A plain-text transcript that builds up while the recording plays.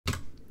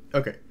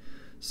Okay,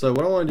 so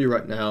what I want to do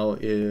right now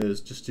is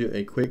just do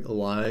a quick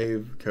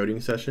live coding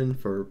session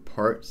for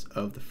parts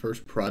of the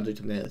first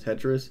project of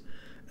Nand2Tetris.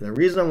 And the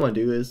reason I want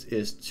to do this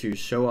is to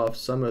show off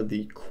some of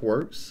the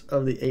quirks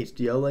of the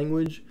HDL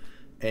language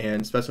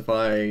and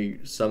specify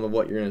some of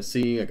what you're going to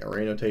see, like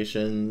array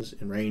notations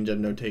and range of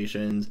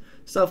notations,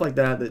 stuff like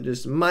that that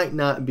just might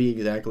not be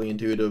exactly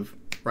intuitive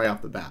right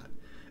off the bat.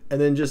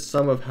 And then just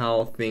some of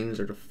how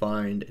things are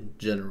defined in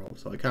general.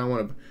 So I kind of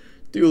want to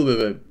do a little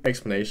bit of an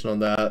explanation on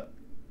that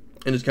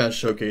and just kind of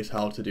showcase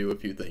how to do a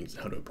few things,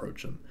 how to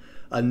approach them.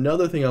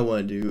 Another thing I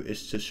want to do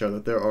is to show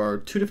that there are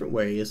two different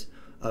ways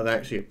of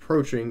actually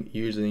approaching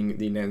using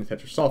the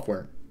Nand2Tetris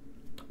software.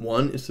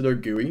 One is through their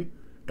GUI,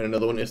 and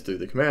another one is through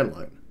the command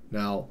line.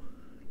 Now,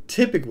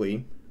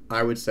 typically,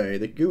 I would say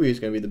the GUI is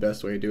going to be the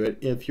best way to do it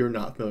if you're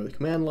not familiar with the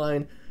command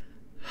line.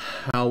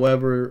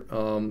 However,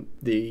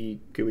 the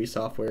GUI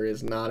software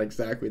is not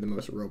exactly the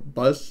most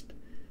robust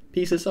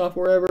piece of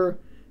software ever.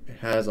 It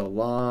has a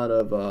lot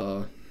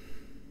of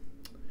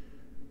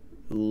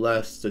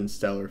less than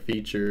stellar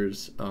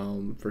features.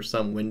 For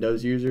some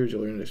Windows users,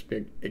 you'll learn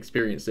to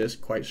experience this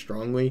quite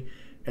strongly,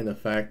 and the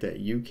fact that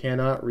you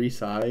cannot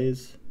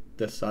resize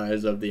the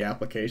size of the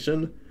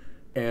application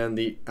and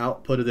the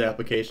output of the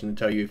application to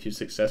tell you if you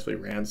successfully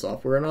ran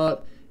software or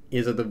not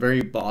is at the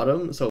very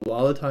bottom. So a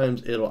lot of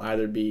times it'll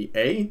either be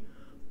A,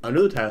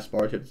 under the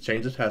taskbar, you have to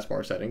change the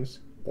taskbar settings,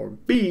 or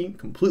B,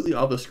 completely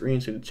off the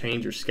screen, so you have to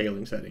change your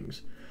scaling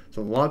settings.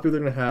 So a lot of people are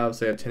going to have,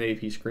 say, a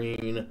 1080p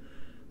screen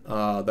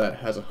that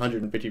has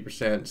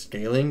 150%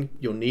 scaling.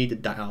 You'll need to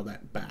dial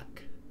that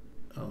back.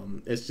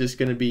 It's just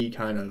going to be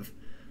kind of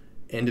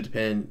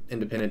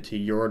independent to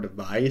your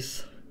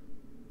device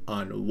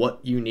on what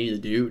you need to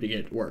do to get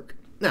it to work.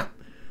 Now,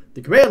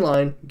 the command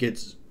line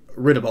gets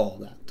rid of all of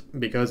that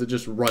because it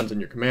just runs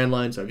in your command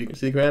line. So if you can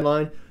see the command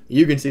line,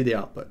 you can see the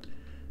output.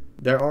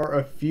 There are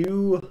a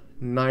few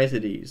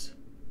niceties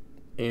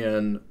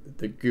in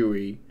the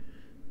GUI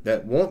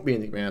that won't be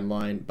in the command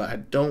line, but I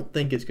don't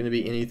think it's going to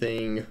be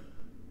anything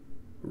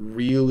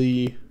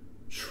really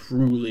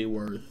truly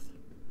worth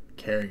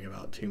caring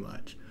about too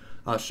much.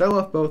 I'll show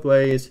off both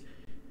ways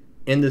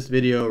in this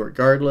video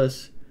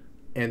regardless,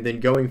 and then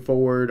going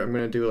forward I'm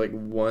going to do it like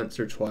once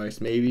or twice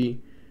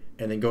maybe,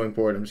 and then going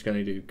forward I'm just going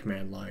to do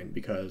command line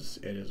because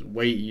it is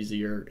way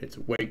easier, it's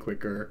way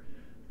quicker,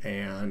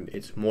 and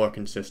it's more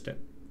consistent.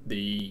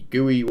 The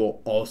GUI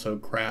will also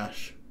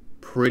crash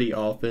pretty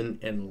often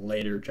in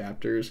later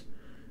chapters,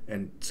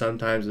 and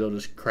sometimes it'll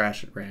just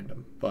crash at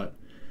random, but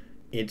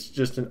it's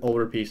just an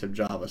older piece of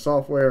Java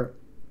software,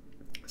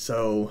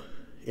 so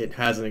it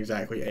hasn't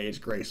exactly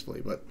aged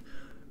gracefully. But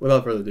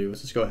without further ado,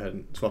 let's just go ahead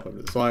and swap over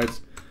to the slides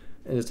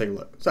and just take a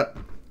look. So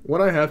what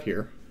I have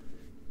here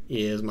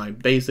is my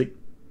basic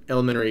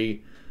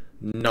elementary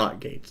NOT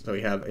gates. So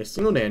we have a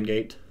single NAND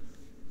gate.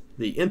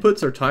 The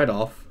inputs are tied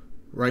off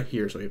right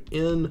here. So we have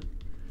in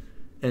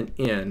and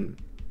in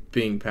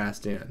being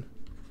passed in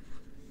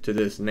to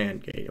this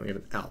NAND gate, and we have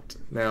an out.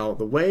 Now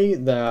the way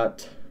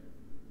that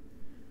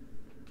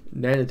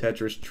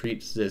Nand2Tetris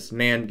treats this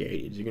NAND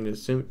gate is you can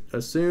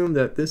assume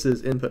that this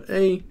is input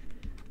A,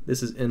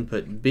 this is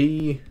input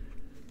B,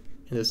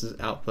 and this is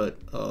output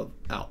of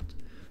out.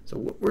 So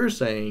what we're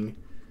saying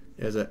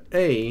is that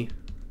A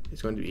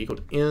is going to be equal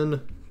to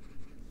in,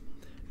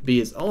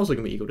 B is also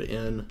going to be equal to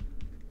in,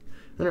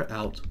 and our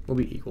out will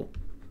be equal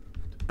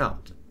to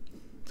out.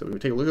 So we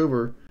would take a look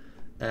over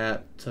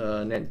at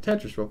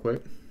Nand2Tetris real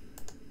quick.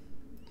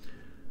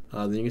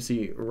 Then you can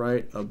see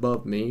right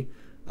above me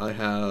I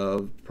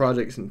have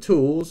projects and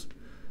tools.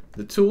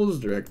 The tools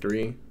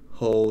directory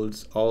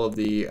holds all of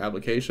the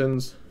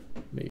applications.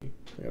 Maybe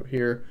over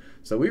here.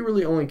 So we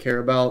really only care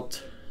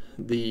about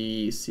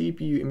the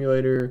CPU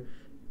emulator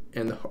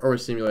and the hardware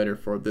simulator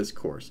for this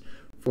course.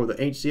 For the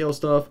HDL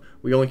stuff,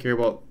 we only care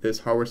about this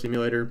hardware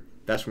simulator.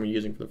 That's what we're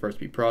using for the first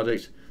few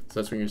projects. So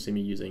that's what you're going to see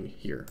me using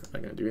here. I'm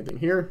not going to do anything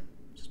here.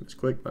 Just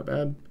misclick, my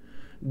bad.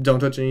 Don't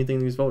touch anything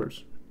in these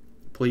folders.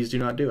 Please do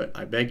not do it.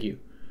 I beg you.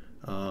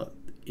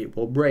 It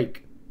will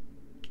break.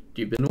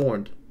 You've been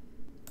warned.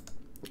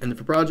 And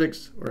for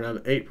projects, we're going to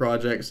have 8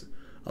 projects.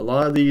 A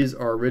lot of these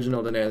are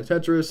original to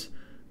Nand2Tetris.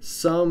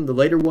 Some, the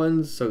later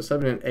ones, so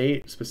 7 and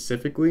 8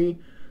 specifically,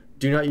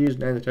 do not use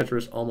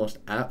Nand2Tetris almost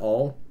at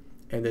all.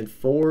 And then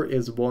 4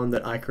 is one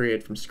that I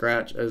created from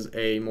scratch as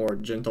a more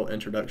gentle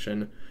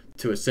introduction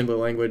to assembly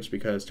language,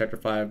 because chapter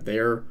 5,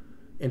 their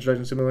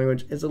introduction to assembly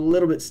language is a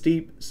little bit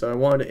steep. So I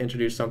wanted to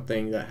introduce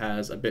something that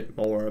has a bit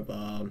more of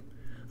a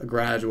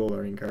gradual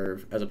learning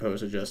curve as opposed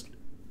to just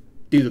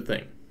do the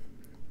thing,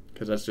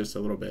 because that's just a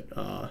little bit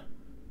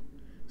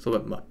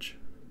much.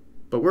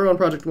 But we're on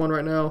project 1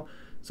 right now,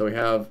 so we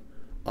have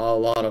a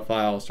lot of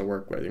files to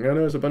work with. You're going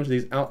to notice a bunch of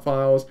these out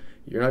files.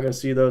 You're not going to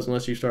see those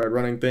unless you start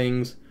running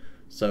things,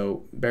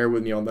 so bear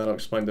with me on that. I'll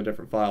explain the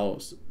different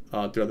files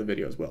throughout the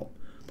video as well.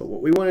 But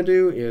what we want to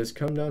do is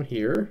come down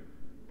here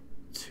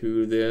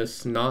to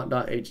this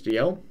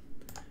not.hdl,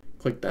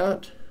 click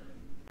that,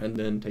 and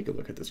then take a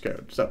look at this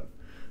code. So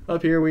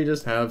up here we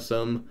just have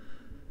some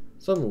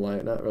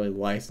not really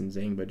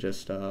licensing, but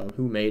just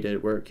who made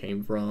it, where it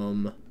came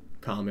from,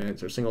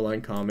 comments or single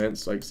line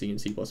comments like C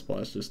and C++,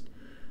 just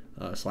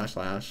slash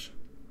slash.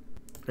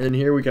 And then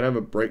here we can have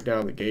a breakdown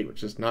of the gate,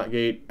 which is not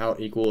gate, out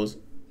equals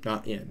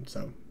not in.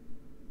 So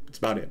that's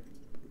about it.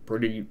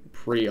 Pretty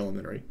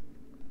elementary.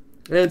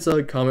 And it's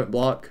a comment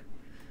block.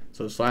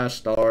 So slash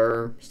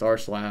star, star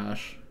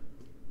slash.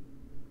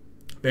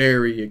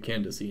 Very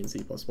akin to C and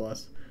C++.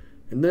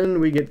 And then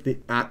we get the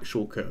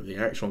actual code, the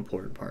actual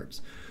important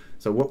parts.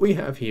 So what we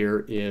have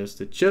here is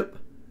the chip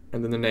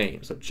and then the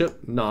name. So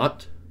chip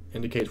not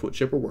indicates what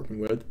chip we're working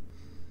with.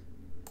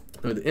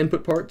 The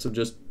input parts of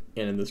just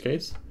in this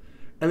case.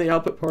 And the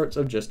output parts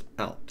of just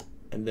out.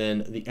 And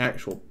then the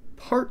actual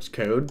parts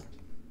code,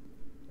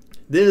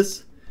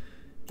 this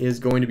is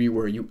going to be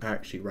where you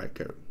actually write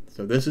code.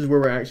 So this is where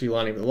we're actually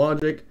lining up the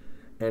logic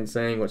and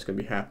saying what's going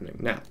to be happening.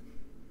 Now,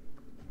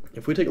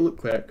 if we take a look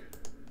quick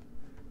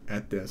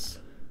at this,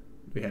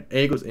 we have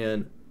A goes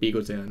in, B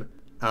goes in,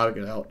 out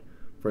goes out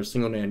for a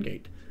single NAND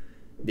gate.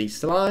 The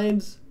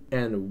slides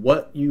and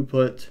what you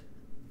put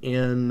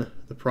in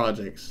the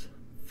projects,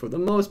 for the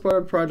most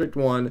part, project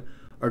 1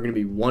 are going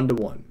to be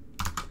 1-to-1.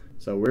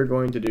 So we're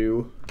going to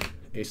do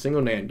a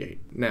single NAND gate.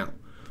 Now,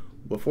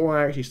 before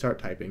I actually start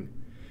typing,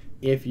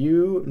 if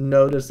you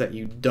notice that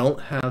you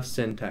don't have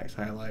syntax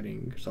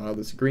highlighting, so all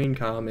this green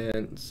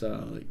comments,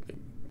 like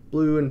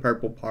blue and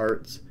purple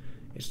parts,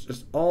 it's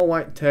just all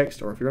white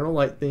text, or if you're on a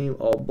light theme,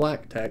 all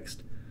black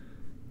text,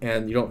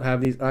 and you don't have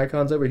these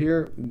icons over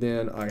here,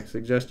 then I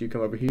suggest you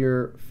come over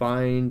here,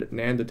 find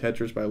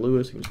Nand2Tetris by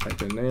Lewis. You can just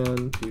type in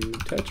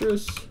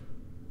Nand2Tetris,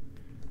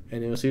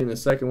 and you'll see in the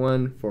second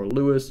one for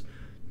Lewis,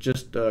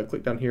 just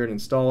click down here and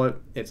install it.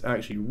 It's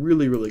actually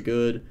really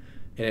good,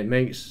 and it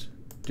makes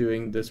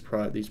doing these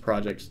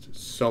projects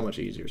so much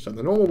easier. So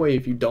the normal way,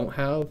 if you don't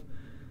have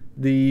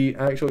the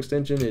actual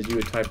extension, is you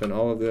would type in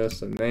all of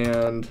this, and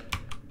NAND,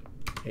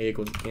 A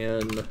equals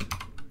in,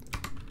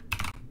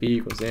 B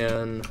equals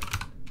in,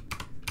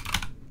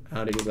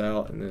 out equals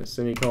out, and then a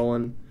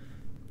semicolon.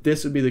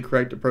 This would be the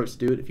correct approach to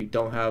do it if you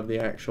don't have the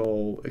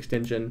actual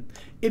extension.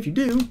 If you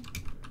do,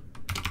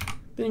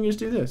 then you can just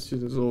do this.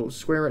 There's this little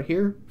square right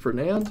here for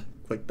NAND.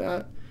 Click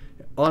that.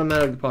 It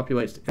automatically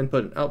populates the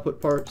input and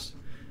output parts,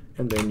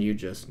 and then you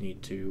just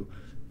need to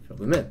fill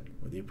them in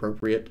with the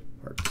appropriate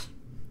parts.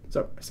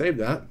 So I save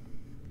that,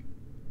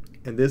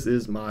 and this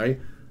is my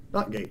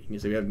NOT gate. You can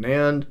see we have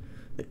NAND.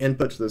 The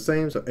inputs are the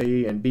same, so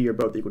A and B are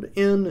both equal to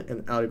in,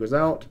 and out equals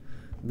out.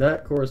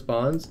 That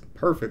corresponds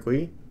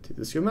perfectly to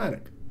the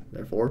schematic.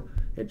 Therefore,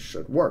 it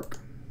should work.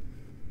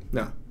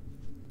 Now,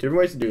 different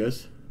ways to do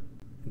this,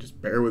 and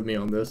just bear with me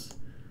on this.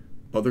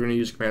 Both are going to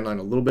use command line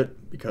a little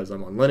bit because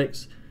I'm on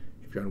Linux.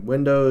 If you're on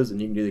Windows, then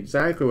you can do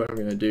exactly what I'm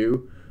going to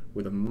do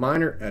with a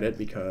minor edit,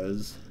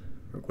 because,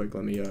 real quick,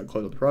 let me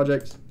close out the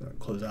project. Not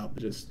close out,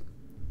 but just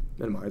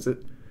minimize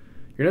it.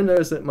 You're going to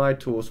notice that my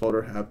tools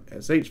folder have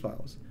SH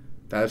files.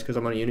 That is because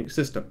I'm on a Unix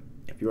system.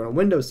 If you're on a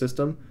Windows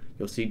system,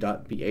 you'll see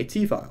 .bat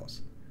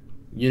files.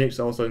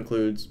 Unix also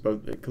includes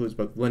both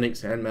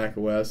Linux and Mac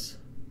OS,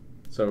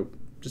 so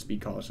just be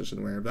cautious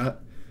and aware of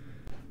that.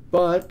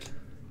 But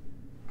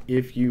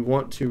if you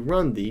want to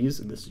run these,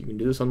 and you can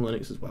do this on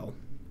Linux as well,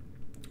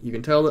 you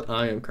can tell that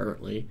I am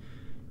currently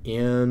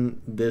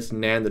in this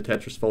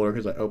Nand2Tetris folder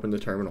because I opened the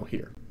terminal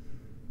here.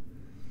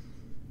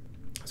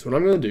 So what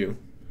I'm going to do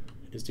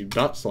is do /.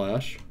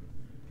 I'm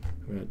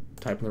going to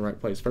type in the right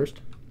place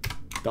first.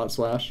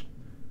 /.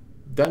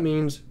 That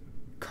means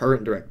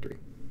current directory.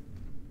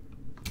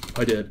 If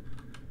I did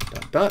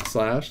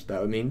 //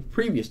 that would mean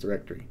previous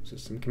directory. So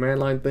some command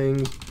line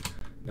things,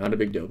 not a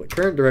big deal. But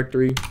current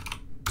directory,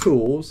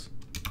 tools.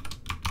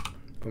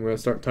 I'm going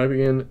to start typing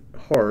in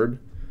hard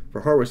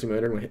for hardware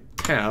simulator. I'm going to hit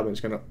tab, and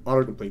it's going to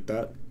autocomplete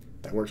that.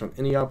 That works on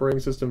any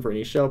operating system for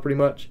any shell pretty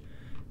much.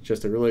 It's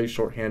just a really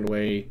shorthand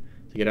way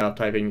to get out of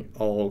typing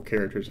all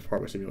characters of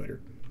hardware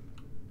simulator.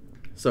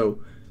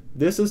 So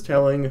this is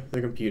telling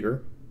the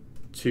computer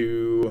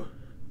to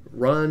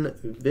run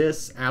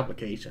this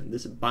application,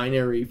 this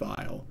binary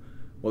file.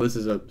 Well, this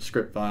is a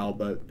script file,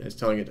 but it's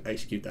telling it to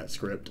execute that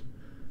script,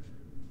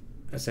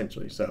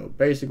 essentially. So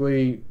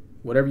basically,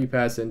 whatever you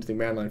pass into the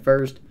command line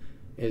first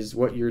is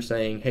what you're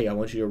saying, hey, I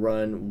want you to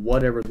run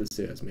whatever this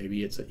is.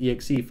 Maybe it's an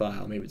exe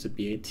file, maybe it's a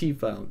BAT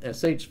file, an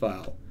SH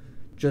file,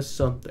 just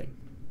something.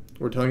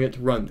 We're telling it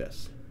to run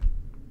this.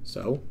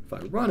 So if I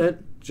run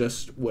it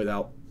just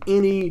without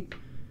any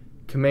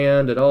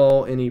command at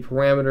all, any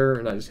parameter,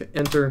 and I just hit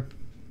enter,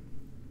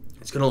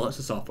 it's going to launch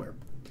the software.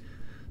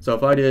 So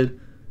if I did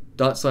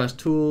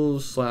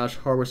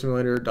 /tools/hardware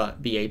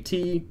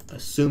simulator.bat,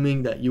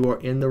 assuming that you are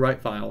in the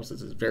right files,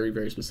 this is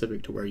very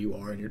specific to where you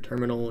are in your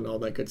terminal and all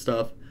that good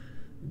stuff,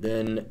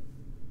 then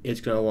it's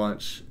going to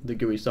launch the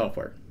GUI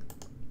software.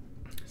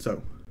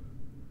 So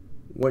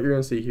what you're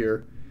going to see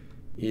here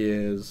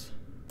is,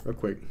 real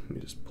quick, let me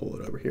just pull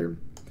it over here.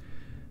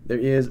 There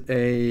is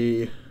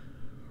a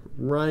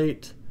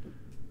right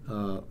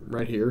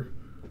here.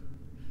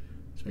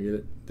 So I get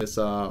it. This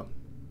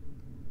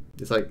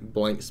like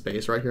blank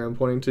space right here I'm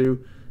pointing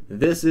to.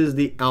 This is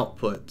the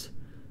output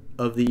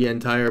of the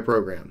entire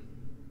program.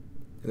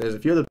 And there's a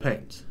few other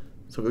panes.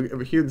 So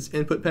over here, this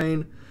input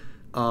pane,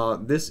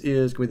 this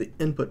is going to be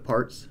the input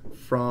parts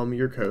from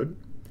your code.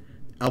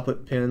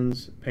 Output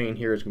pins pane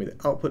here is going to be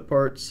the output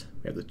parts.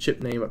 We have the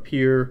chip name up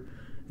here,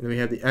 and then we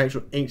have the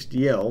actual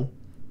HDL.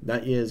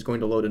 That is going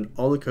to load in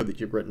all the code that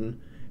you've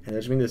written, and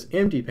there's going to be this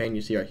empty pane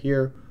you see right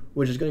here,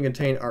 which is going to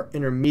contain our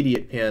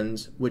intermediate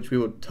pins, which we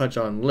will touch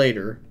on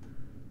later.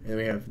 And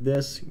we have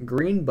this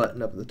green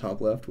button up at the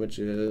top left, which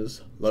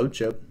is load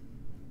chip.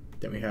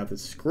 Then we have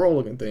this scroll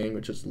looking thing,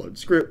 which is load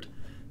script.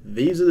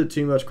 These are the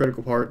two most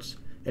critical parts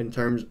in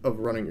terms of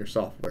running your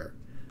software,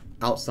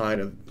 outside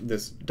of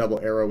this double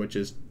arrow, which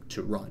is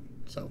to run.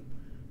 So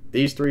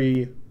these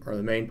three are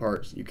the main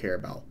parts you care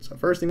about. So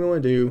first thing we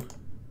want to do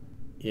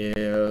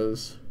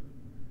is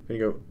I'm going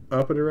to go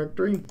up a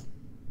directory,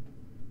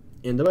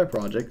 into my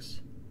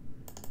projects,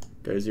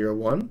 go to 0,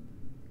 1.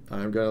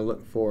 I'm going to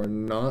look for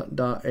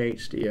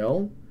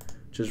not.hdl,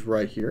 which is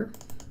right here.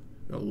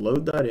 I'm going to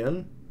load that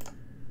in.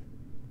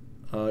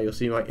 You'll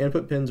see my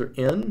input pins are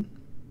in,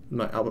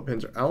 my output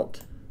pins are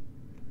out.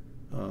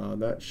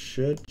 That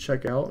should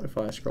check out if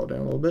I scroll down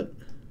a little bit.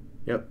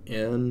 Yep,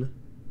 in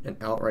and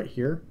out right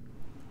here.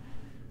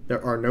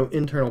 There are no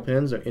internal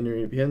pins, no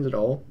intermediate pins at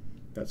all.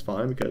 That's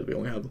fine because we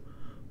only have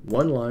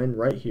one line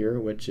right here,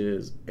 which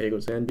is A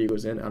goes in, B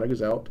goes in, out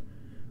goes out,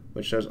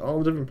 which shows all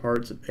the different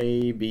parts of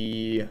A,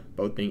 B,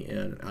 both being in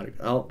and out goes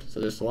out.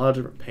 So there's a lot of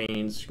different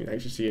panes. You can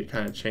actually see it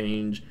kind of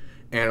change,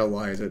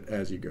 analyze it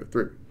as you go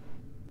through.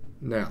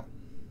 Now,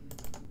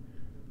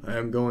 I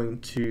am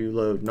going to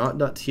load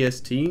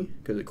not.tst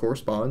because it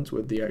corresponds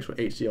with the actual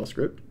HDL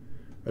script,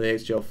 or the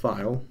HDL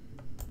file.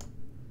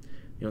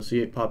 You'll see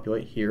it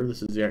populate here.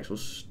 This is the actual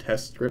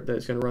test script that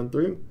it's going to run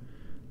through.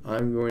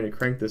 I'm going to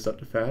crank this up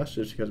to fast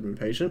just because I'm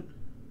impatient.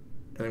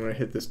 And I'm going to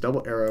hit this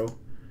double arrow to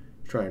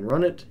try and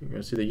run it. You're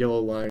going to see the yellow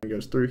line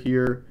goes through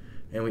here,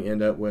 and we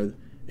end up with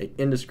an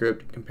end of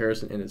script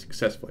comparison ended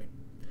successfully.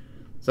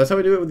 So that's how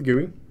we do it with the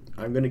GUI.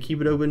 I'm going to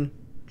keep it open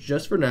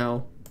just for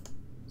now,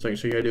 so I can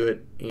show you how to do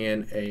it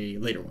in a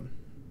later one.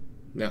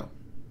 Now,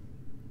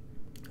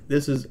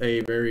 this is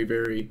a very,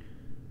 very,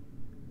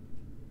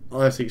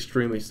 honestly,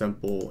 extremely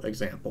simple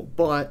example.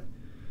 But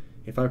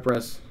if I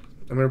press,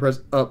 I'm going to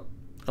press up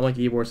on my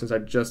keyboard since I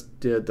just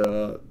did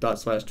the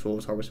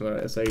 /tools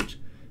harvesting.sh.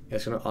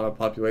 It's going to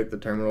auto-populate the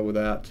terminal with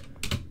that,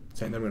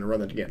 saying I'm going to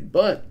run that again.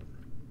 But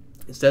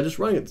instead of just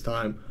running it this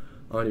time,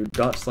 I'm going to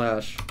do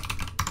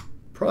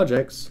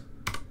 /projects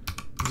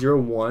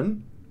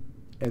 01.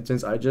 And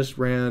since I just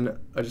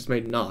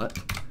made not,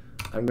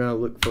 I'm going to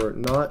look for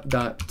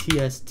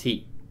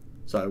not.tst.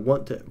 So I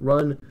want to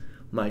run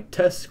my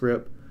test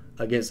script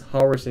against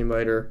Hardware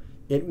Simulator.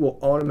 It will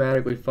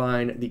automatically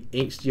find the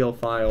HDL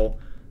file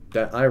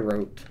that I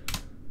wrote.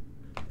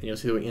 And you'll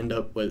see that we end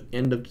up with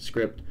end of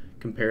script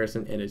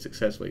comparison ended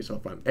successfully. So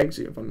if I'm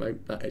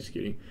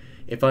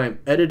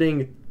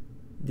editing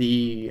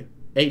the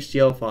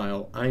HDL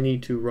file, I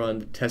need to run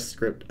the test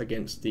script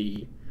against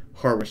the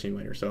Hardware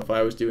Simulator. So if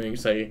I was doing,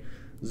 say,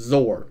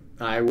 Zor,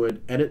 I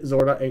would edit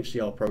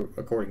Zor.hdl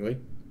accordingly,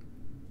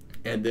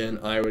 and then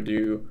I would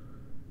do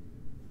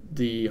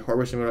the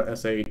Hardware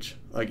Simulator.sh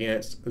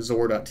against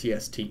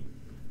Zor.tst.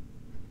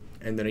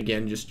 And then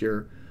again, just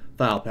your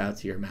file paths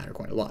here matter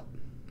quite a lot.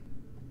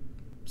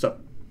 So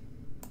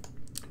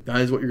that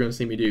is what you're going to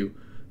see me do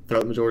throughout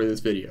the majority of this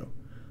video.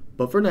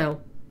 But for now,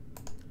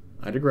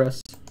 I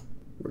digress.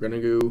 We're going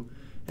to go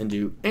and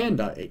do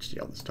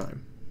and.hdl this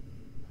time.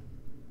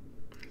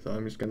 So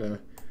I'm just going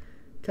to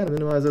kind of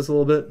minimize this a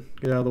little bit,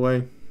 get out of the way.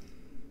 And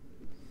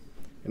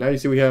now you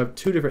see we have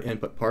two different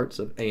input parts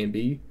of A and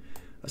B,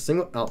 a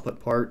single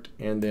output part,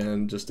 and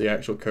then just the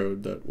actual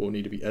code that will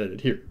need to be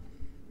edited here.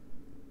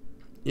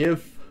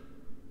 If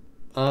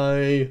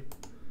I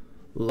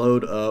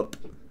load up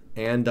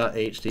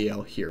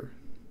and.hdl here,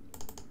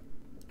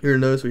 you're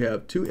going to notice we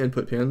have two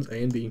input pins,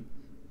 A and B,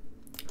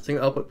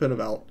 single output pin of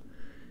out,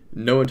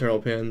 no internal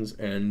pins,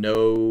 and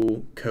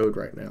no code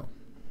right now.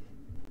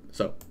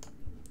 So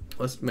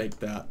let's make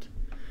that.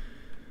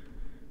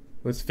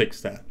 Let's fix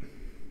that.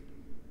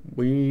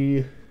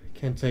 We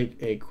can take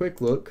a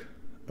quick look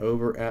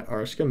over at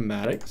our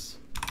schematics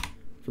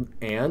from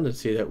and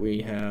see that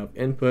we have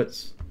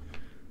inputs.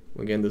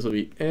 Again, this will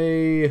be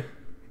A,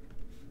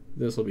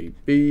 this will be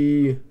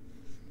B,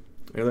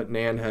 and that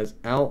NAND has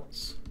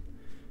outs.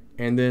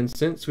 And then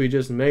since we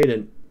just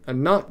made a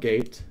NOT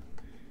gate,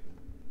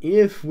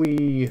 if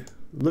we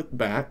look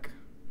back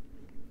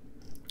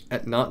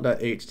at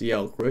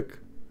not.hdl quick,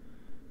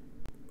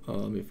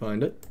 let me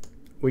find it.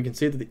 We can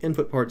see that the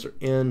input parts are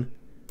in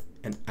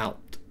and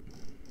out,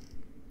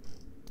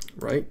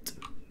 right?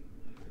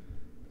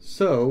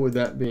 So with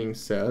that being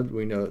said,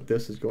 we know that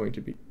this is going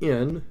to be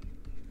in,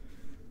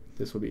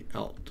 this will be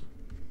out.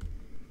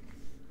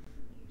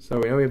 So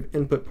we know we have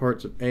input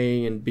parts of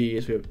A and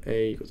B, so we have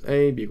A equals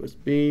A, B equals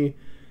B.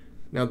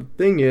 Now the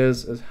thing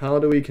is how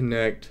do we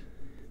connect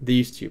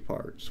these two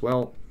parts?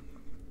 Well,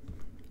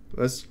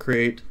 let's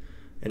create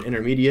an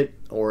intermediate,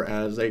 or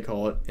as they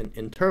call it, an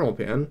internal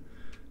pin.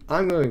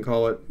 I'm going to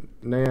call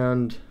it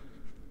NAND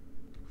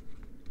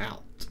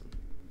out.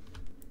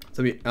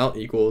 So the out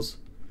equals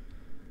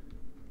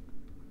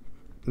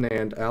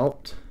NAND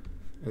out,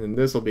 and then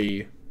this will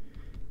be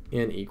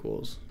N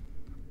equals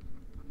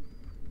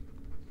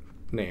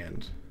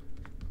NAND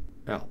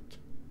out.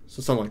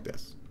 So something like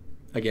this.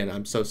 Again,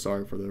 I'm so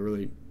sorry for the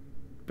really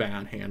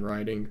bad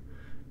handwriting.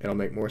 It'll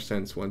make more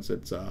sense once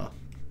it's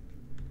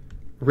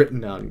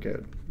written out in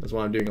code. That's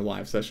why I'm doing a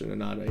live session and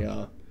not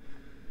a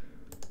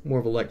more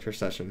of a lecture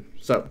session.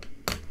 So,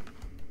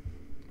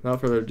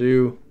 without further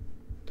ado,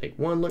 take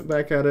one look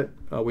back at it.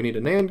 We need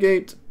a NAND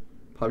gate,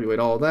 populate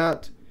all of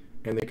that,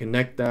 and then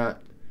connect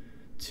that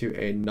to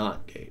a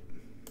NOT gate.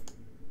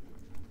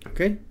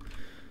 Okay,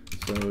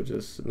 so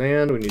just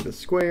NAND, we need the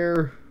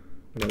square.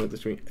 We know that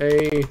this between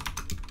A,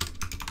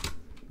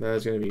 that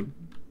is going to be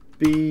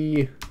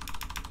B.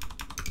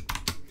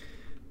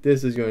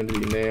 This is going to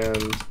be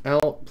NAND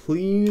out.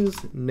 Please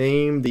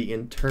name the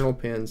internal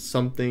pin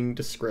something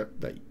to script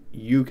that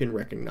you can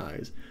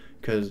recognize,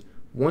 because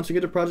once you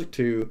get to project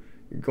 2,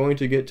 you're going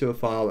to get to a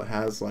file that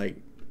has like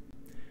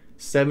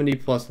 70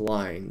 plus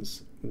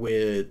lines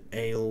with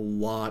a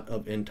lot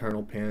of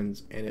internal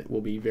pins, and it will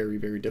be very,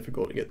 very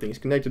difficult to get things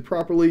connected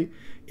properly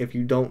if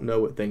you don't know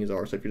what things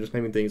are. So if you're just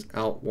naming things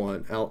out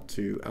 1, out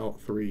 2, out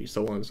 3,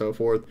 so on and so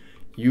forth,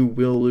 you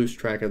will lose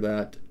track of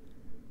that,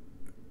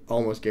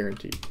 almost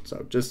guaranteed.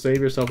 So just save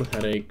yourself a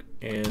headache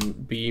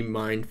and be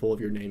mindful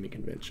of your naming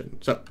convention.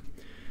 So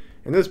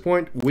at this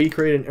point, we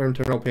create an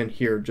internal pin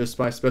here just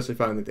by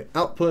specifying that the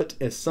output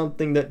is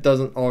something that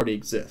doesn't already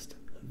exist.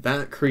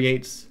 That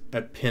creates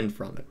a pin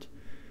from it.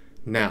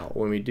 Now,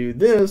 when we do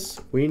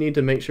this, we need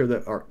to make sure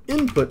that our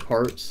input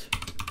parts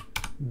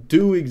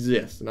do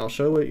exist, and I'll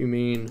show you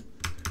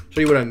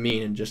what I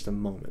mean in just a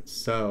moment.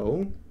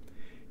 So,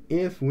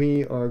 if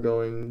we are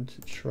going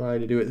to try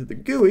to do it through the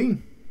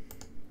GUI,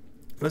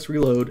 let's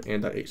reload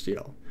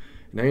Nand.htl.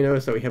 Now you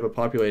notice that we have a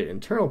populated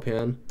internal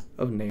pin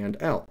of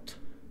NAND out,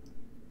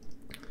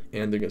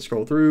 and they're going to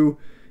scroll through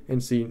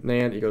and see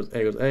NAND equals A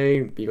equals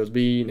A, B equals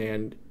B,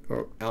 NAND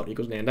or out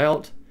equals NAND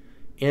out.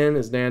 N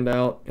is NAND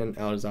out, and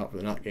out is out for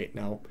the NOT gate.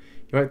 Now,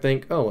 you might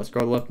think, oh, let's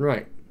go to the left and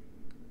right.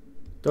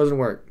 Doesn't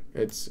work.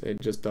 It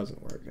just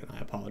doesn't work, and I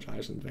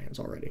apologize in advance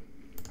already.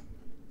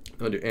 I'm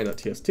going to do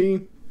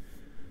Nand.tst,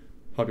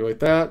 populate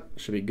that,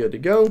 should be good to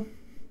go.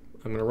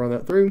 I'm going to run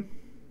that through,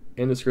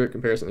 end the script,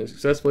 comparison is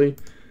successfully,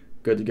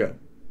 good to go.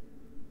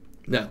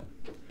 Now,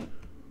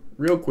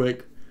 real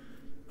quick,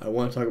 I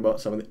want to talk about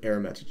some of the error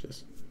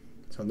messages.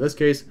 So in this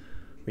case,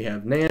 we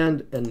have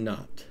NAND and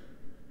NOT.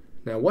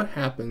 Now, what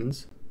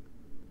happens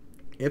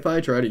if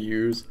I try to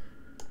use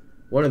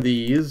one of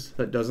these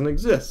that doesn't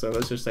exist? So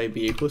let's just say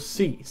B equals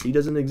C. C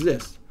doesn't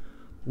exist.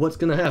 What's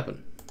going to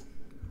happen?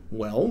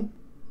 Well,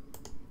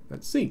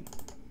 let's see.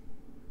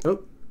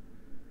 Oh,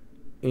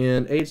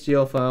 in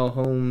HDL file,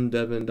 home,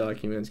 Devon,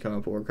 documents,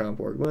 comport,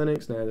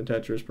 Linux,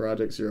 Nand2Tetris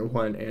project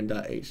 01 and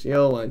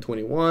 .htl, line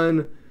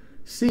 21.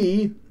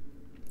 C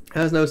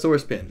has no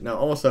source pin. Now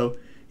also,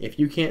 if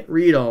you can't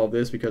read all of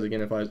this, because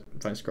again, if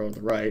I scroll to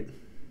the right,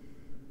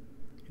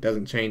 it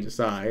doesn't change the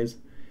size.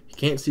 You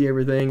can't see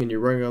everything and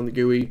you're running on the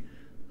GUI,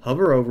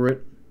 hover over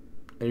it,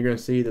 and you're going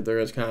to see that there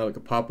is kind of like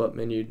a pop-up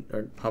menu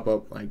or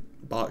pop-up like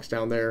box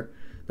down there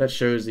that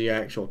shows the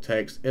actual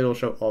text. It'll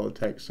show all the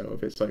text, so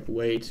if it's like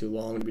way too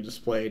long to be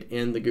displayed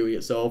in the GUI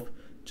itself,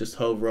 just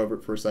hover over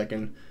it for a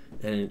second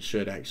and it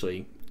should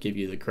actually give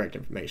you the correct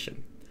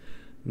information.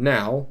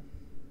 Now,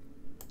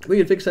 we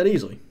can fix that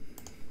easily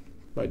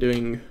by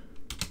doing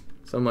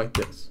something like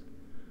this.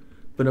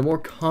 But a more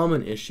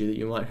common issue that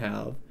you might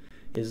have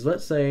is,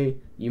 let's say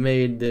you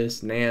made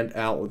this NAND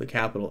out with a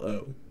capital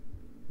O.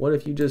 What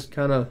if you just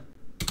kind of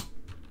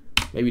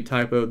maybe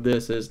typoed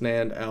this as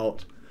NAND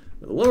out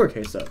with a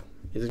lowercase o?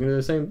 Is it going to do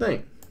the same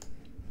thing?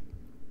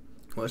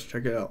 Let's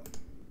check it out.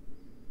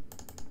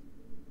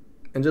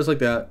 And just like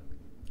that,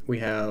 we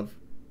have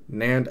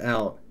NAND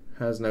out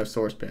has no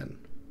source pin.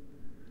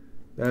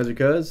 That is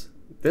because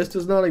this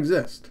does not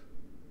exist.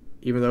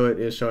 Even though it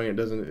is showing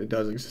it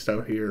does exist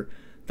over here,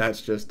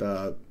 that's just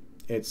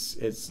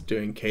it's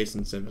doing case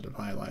insensitive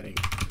highlighting.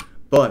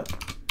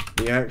 But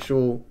the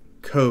actual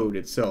code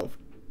itself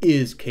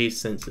is case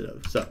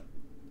sensitive, so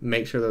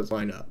make sure those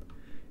line up.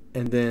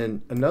 And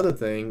then another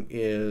thing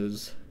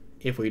is,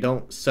 if we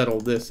don't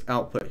settle this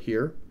output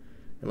here,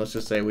 and let's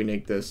just say we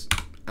make this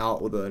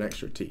out with an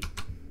extra T.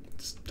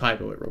 Let's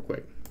typo it real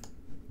quick.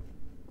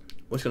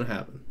 What's going to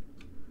happen?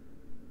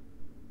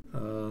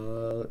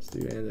 Let's do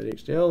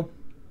Nand.htl.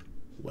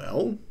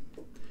 Well,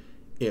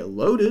 it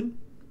loaded.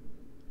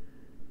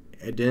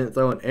 It didn't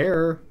throw an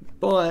error,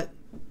 but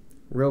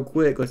real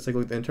quick, let's take a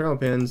look at the internal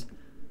pins.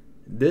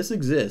 This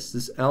exists.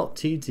 This alt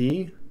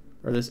TT,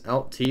 or this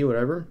alt T,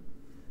 whatever,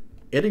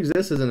 it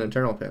exists as an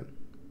internal pin.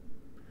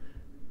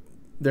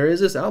 There is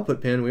this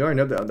output pin. We already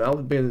know that the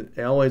output pin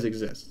always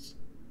exists.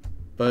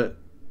 But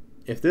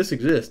if this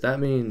exists, that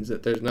means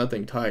that there's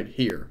nothing tied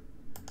here.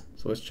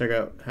 So let's check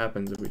out what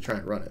happens if we try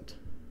and run it.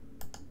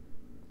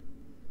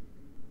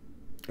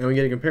 And we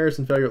get a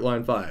comparison failure at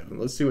line 5. And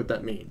let's see what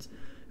that means.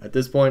 At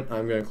this point,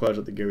 I'm going to close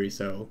up the GUI,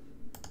 so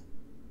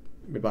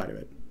goodbye to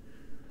it.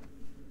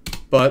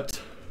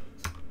 But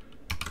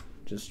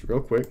just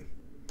real quick,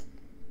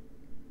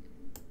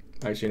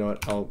 Actually, you know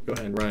what? I'll go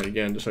ahead and run it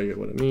again to show you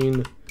what I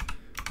mean.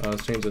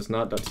 Let's change this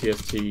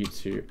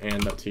not.tst to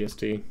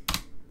and.tst.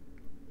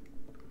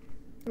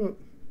 Oh.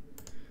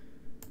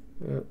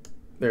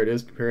 There it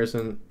is,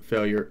 comparison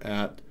failure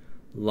at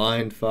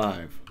line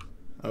 5.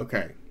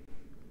 Okay.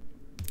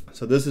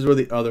 So this is where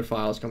the other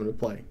files come into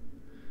play.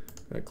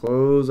 I'm going to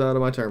close out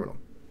of my terminal.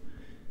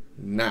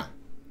 Now,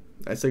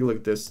 let's take a look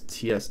at this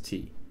TST,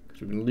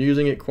 because we've been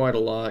using it quite a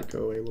lot.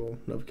 Go away, little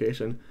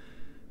notification.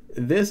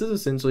 This is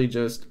essentially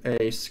just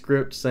a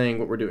script saying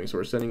what we're doing. So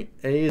we're setting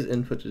A's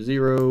input to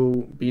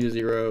 0, B to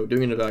 0,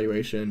 doing an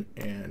evaluation,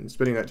 and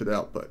spitting that to the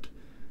output.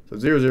 So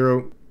 0,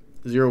 0,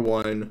 0,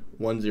 1,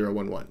 1, 0,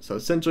 1, 1. So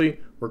essentially,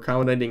 we're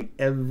accommodating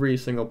every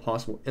single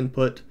possible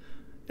input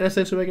and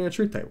essentially making a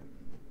truth table.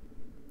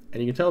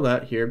 And you can tell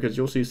that here because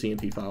you'll see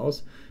CMP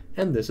files,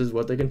 and this is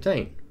what they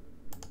contain.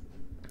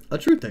 A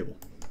truth table.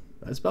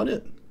 That's about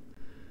it.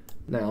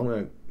 Now I'm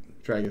going to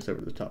drag this over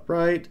to the top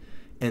right,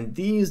 and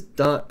these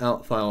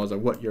 .out files are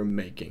what you're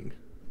making.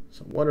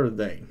 So what are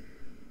they?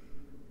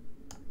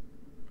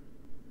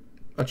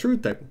 A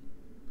truth table.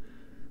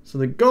 So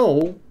the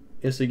goal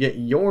is to get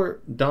your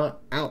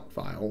 .out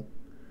file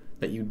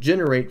that you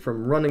generate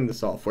from running the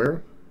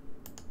software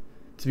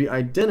to be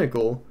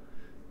identical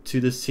to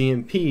the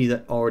CMP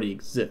that already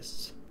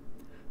exists.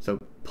 So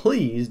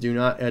please do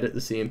not edit the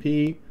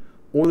CMP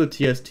or the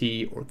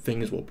TST or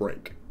things will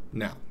break.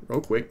 Now,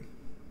 real quick,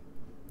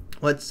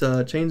 let's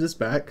change this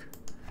back,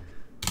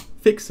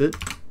 fix it,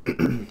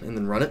 and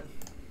then run it.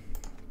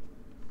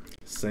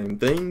 Same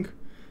thing,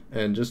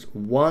 and just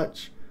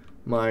watch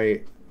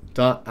my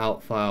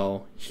 .out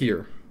file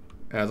here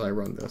as I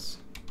run this.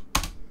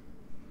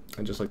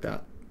 And just like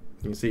that,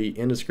 you can see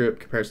end of script,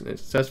 comparison ended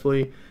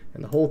successfully,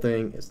 and the whole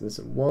thing is this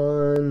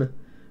one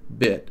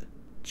bit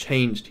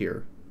changed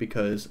here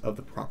because of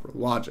the proper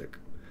logic.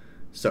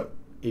 So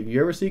if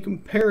you ever see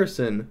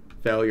comparison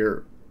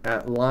failure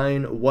at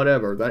line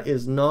whatever, that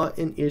is not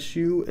an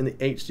issue in the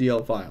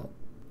HDL file.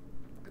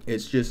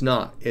 It's just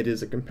not. It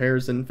is a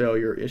comparison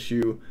failure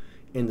issue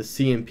in the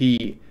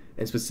CMP,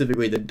 and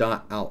specifically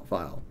the .out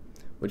file,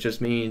 which just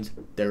means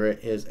there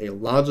is a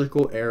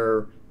logical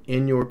error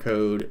in your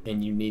code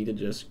and you need to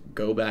just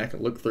go back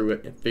and look through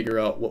it and figure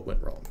out what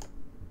went wrong.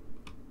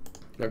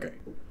 Okay,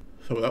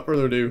 so without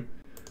further ado,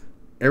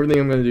 everything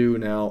I'm going to do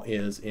now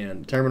is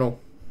in terminal.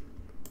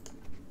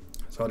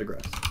 So I'll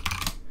digress.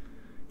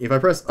 If I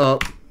press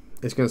up,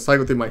 it's going to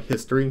cycle through my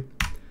history.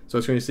 So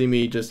it's going to see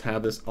me just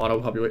have this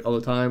auto-populate all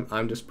the time.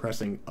 I'm just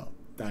pressing up.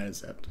 That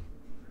is it.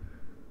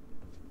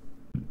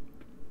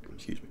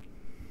 Excuse me.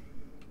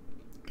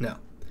 Now,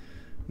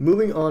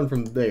 moving on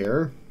from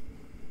there,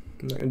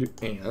 I'm not going to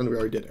do and. We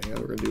already did and.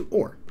 We're going to do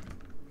or.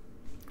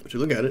 If you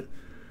look at it,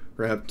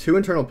 we're going to have two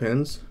internal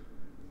pins,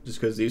 just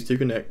because these two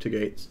connect to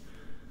gates.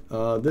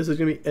 This is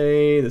going to be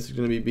A. This is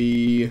going to be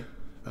B.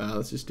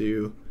 Let's just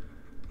do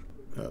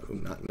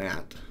not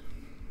NAT.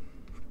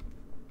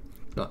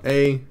 Not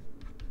A.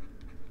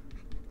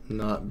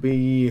 Not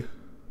B.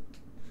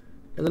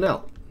 And then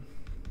out.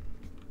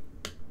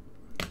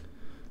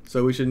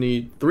 So we should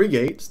need 3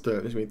 gates.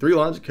 There's going to be 3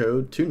 lines of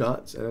code, 2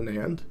 NOTs, and an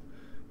AND.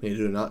 We need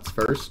to do the NOTs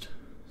first.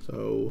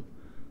 So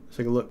let's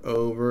take a look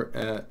over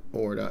at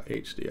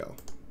or.hdl.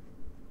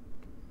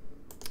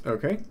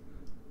 Okay,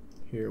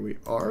 here we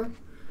are.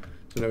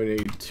 So now we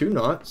need 2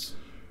 NOTs.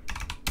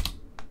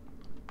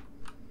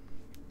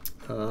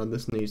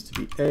 This needs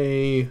to be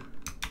A.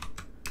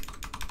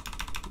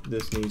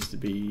 This needs to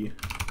be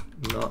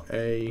not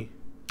A.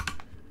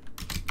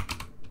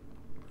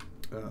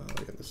 We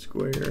got the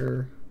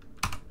square.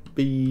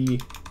 B.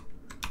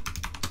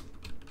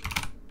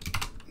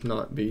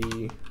 Not B.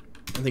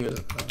 I think it was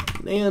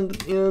an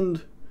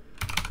and.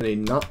 I need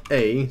not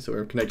A, so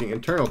we're connecting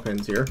internal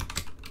pins here.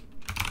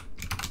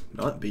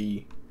 Not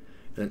B.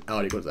 And then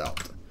out equals out.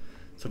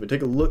 So if we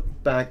take a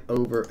look back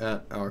over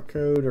at our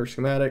code or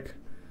schematic,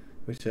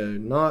 we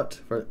said not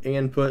for A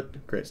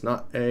input creates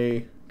not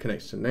A,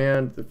 connects to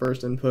NAND, the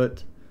first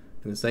input,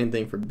 and the same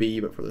thing for B,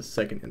 but for the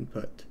second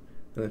input.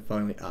 And then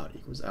finally out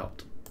equals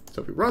out.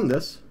 So if we run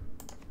this,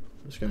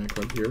 I'm just going to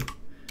click here,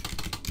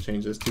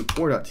 change this to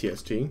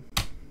or.tst,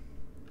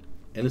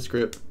 end of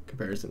script,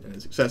 comparison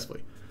ended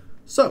successfully.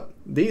 So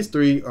these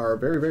 3 are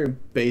very, very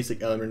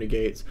basic elementary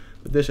gates,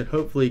 but this should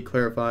hopefully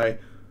clarify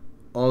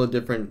all the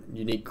different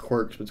unique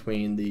quirks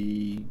between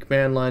the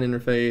command line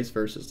interface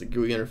versus the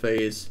GUI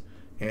interface,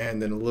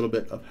 and then a little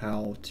bit of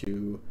how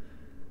to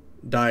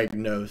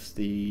diagnose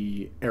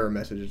the error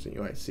messages that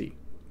you might see.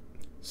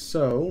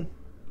 So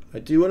I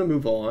do want to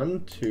move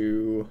on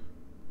to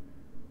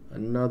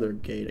another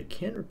gate. I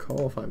can't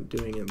recall if I'm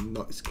doing a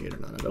mux gate or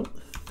not. I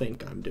don't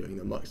think I'm doing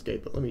the mux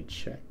gate, but let me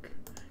check.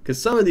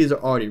 Because some of these are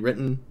already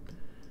written.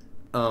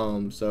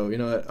 So you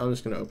know what? I'm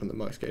just going to open the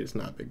mux gate. It's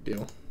not a big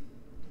deal.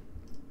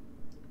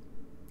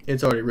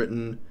 It's already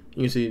written.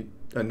 You can see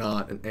a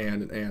not, an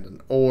and,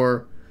 an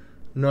or.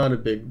 Not a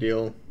big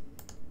deal.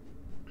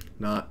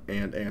 Not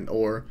and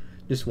or.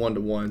 Just 1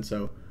 to 1.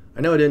 So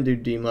I know I didn't do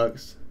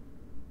demux.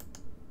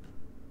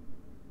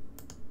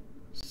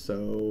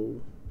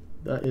 So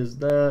that is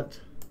that.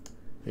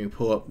 and you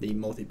pull up the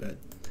multi-bit,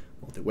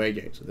 multi-way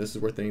gate. So this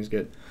is where things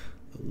get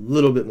a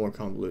little bit more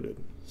convoluted.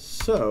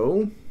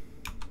 So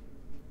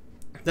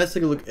let's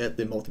take a look at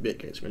the multi-bit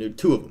gates. We're going to do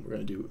two of them. We're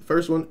going to do the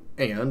first one,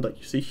 and like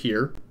you see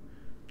here.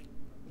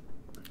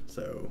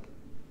 So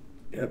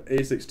you have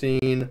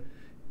A16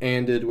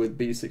 ANDed with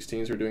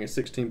B16, so we're doing a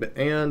 16-bit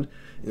and.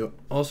 We're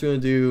also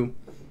going to do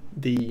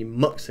the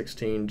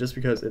MUX16 just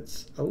because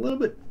it's a little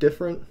bit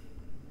different,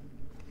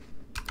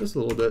 just a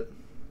little bit.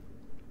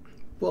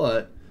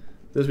 But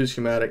this is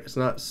schematic. It's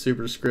not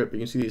super script. You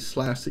can see these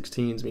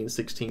 /16s mean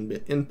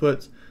 16-bit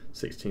inputs,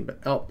 16-bit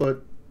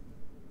output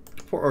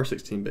for our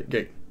 16-bit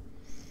gate.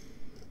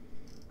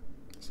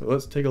 So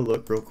let's take a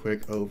look real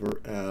quick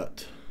over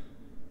at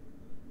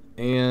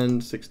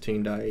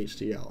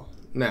and16.hdl.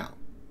 Now,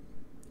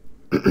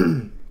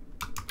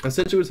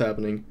 essentially what's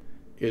happening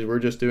is we're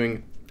just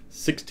doing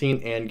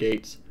 16 AND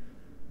gates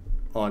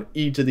on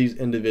each of these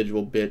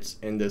individual bits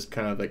in this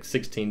kind of like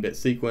 16-bit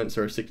sequence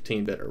or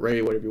 16-bit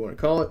array, whatever you want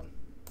to call it.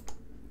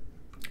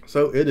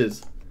 So it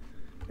is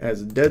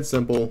as dead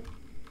simple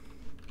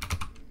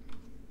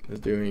as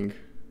doing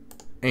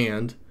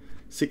and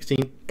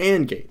 16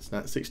 AND gates,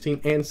 not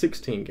 16 and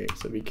 16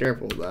 gates, so be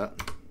careful of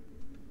that.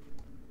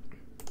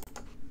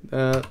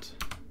 That,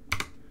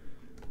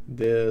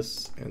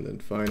 this, and then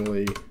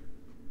finally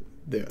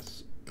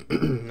this.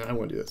 Now I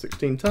want to do that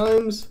 16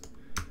 times.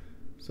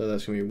 So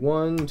that's going to be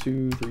 1,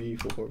 2, 3,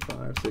 4,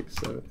 5, 6,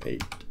 7,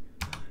 8,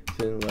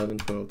 10, 11,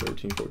 12,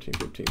 13, 14,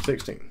 15,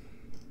 16.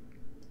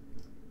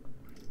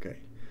 Okay.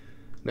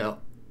 Now,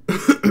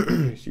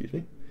 excuse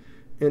me.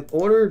 In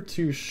order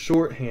to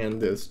shorthand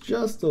this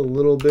just a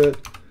little bit,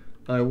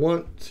 I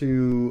want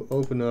to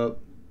open up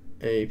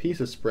a piece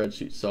of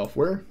spreadsheet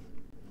software.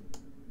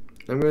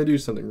 I'm going to do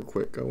something real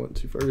quick. I want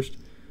to first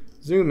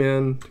zoom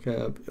in to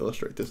kind of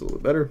illustrate this a little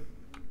bit better.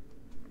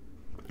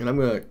 And I'm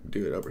going to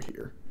do it over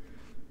here.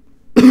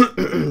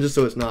 Just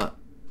so it's not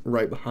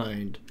right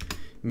behind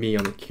me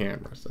on the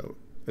camera. So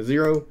a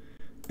 0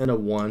 and a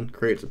 1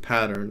 creates a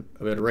pattern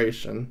of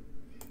iteration.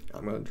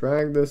 I'm going to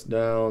drag this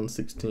down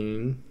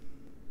 16.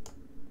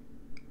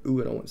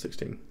 Ooh, I don't want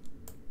 16.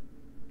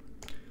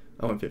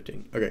 I want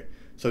 15. Okay,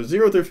 so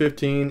 0 through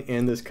 15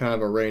 in this kind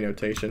of array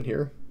notation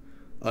here.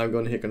 I'm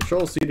going to hit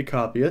Control C to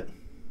copy it.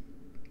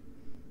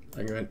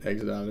 I'm going to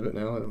exit out of it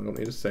now. I don't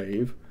need to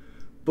save.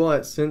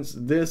 But since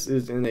this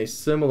is in a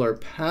similar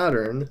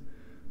pattern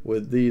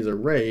with these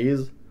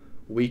arrays,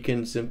 we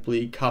can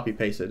simply copy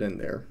paste it in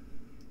there.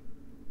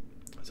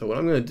 So what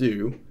I'm going to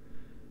do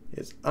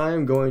is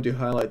I'm going to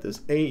highlight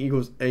this A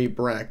equals A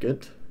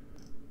bracket.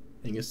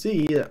 And you can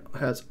see it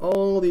has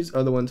all these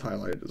other ones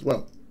highlighted as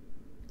well.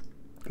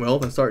 Well,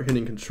 if I start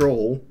hitting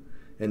Control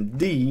and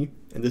D,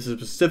 and this is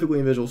specifically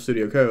in Visual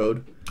Studio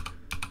Code,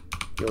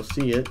 you'll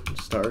see it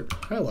start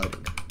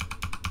highlighting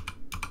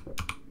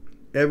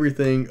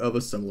everything of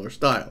a similar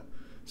style.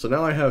 So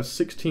now I have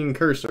 16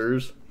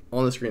 cursors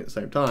on the screen at the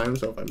same time,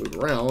 so if I move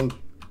around,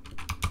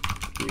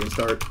 you can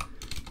start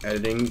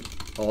editing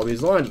all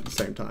these lines at the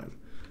same time.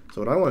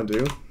 So what I want to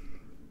do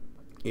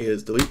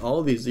is delete all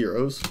of these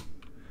zeros,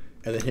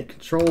 and then hit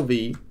Control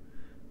V,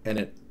 and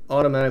it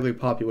automatically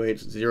populates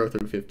 0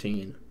 through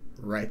 15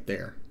 right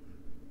there.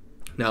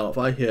 Now if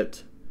I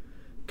hit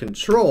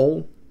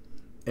Control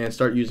and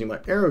start using my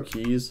arrow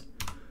keys,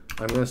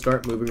 I'm going to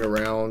start moving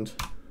around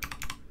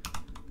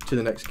to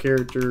the next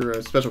character,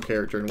 a special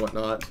character and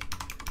whatnot,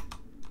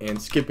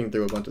 and skipping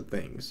through a bunch of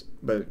things,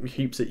 but it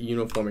keeps it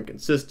uniform and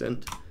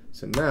consistent.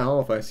 So now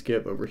if I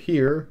skip over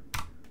here,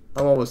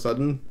 I'm all of a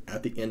sudden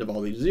at the end of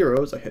all these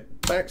zeros. I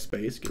hit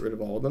backspace, get rid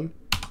of all of them,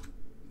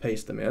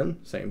 paste them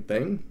in, same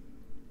thing.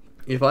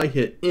 If I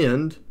hit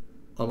end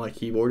on my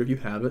keyboard, if you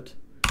have it,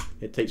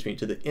 it takes me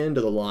to the end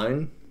of the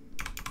line.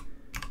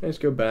 And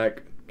just go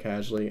back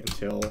casually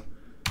until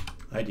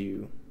I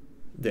do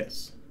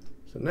this.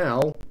 So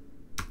now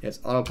it's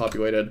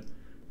auto-populated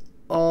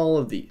all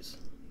of these.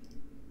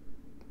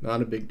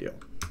 Not a big deal.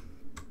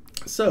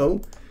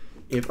 So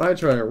if I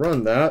try to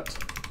run that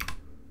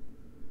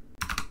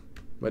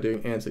by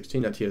doing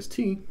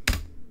and16.tst,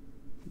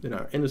 then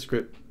our end of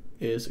script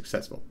is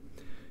successful.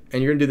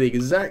 And you're going to do the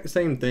exact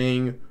same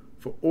thing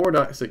for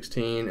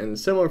or.16 and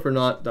similar for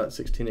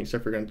not.16,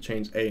 except for you're going to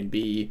change A and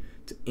B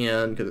to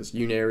N because it's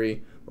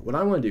unary. But what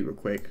I want to do real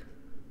quick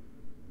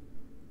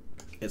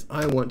is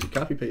I want to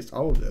copy paste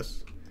all of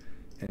this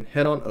and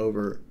head on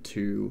over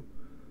to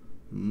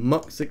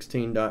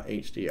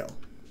MUX16.hdl.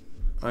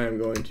 I am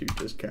going to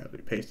just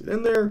casually paste it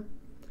in there.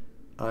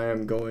 I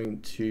am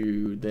going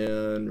to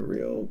then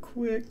real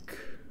quick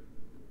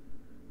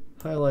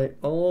highlight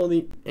all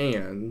the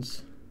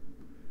ands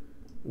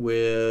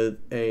with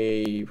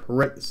a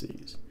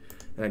parentheses.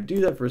 And I do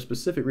that for a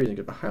specific reason.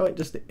 If I highlight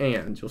just the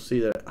ands, you'll see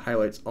that it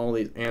highlights all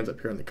these ands up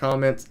here in the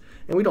comments,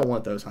 and we don't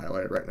want those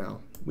highlighted right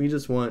now. We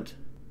just want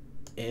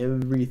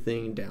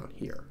everything down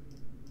here.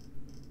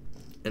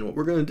 And what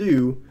we're going to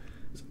do,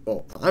 is,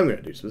 well, I'm going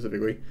to do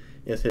specifically,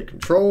 is hit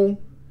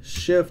Control,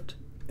 Shift,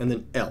 and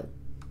then L.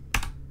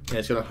 And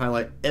it's going to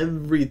highlight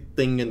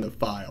everything in the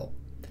file,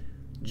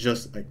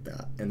 just like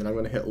that. And then I'm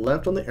going to hit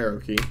left on the arrow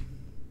key,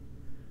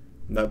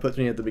 That puts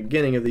me at the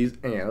beginning of these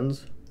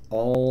ands,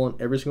 all on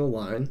every single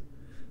line.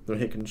 Then I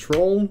hit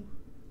Control,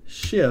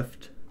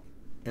 Shift,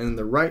 and then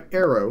the right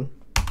arrow,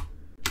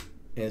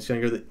 and it's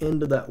going to go to the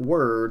end of that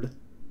word,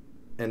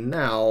 and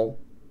now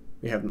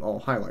we have them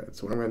all highlighted.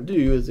 So what I'm going to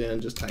do is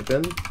then just type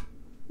in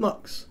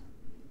mux.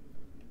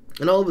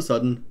 And all of a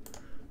sudden,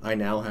 I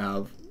now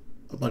have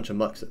a bunch of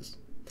muxes.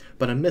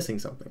 But I'm missing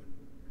something.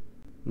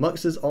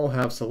 Muxes all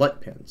have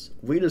select pins.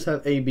 We just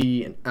have A,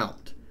 B, and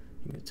out.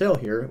 You can tell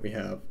here we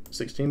have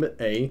 16-bit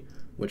A,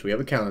 which we have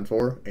accounted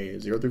for. A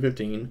is 0 through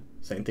 15.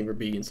 Same thing for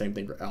B and same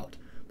thing for out.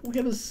 But we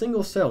have a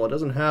single cell. It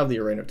doesn't have the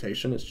array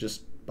notation. It's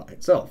just by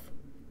itself.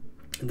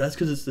 And that's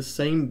because it's the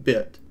same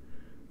bit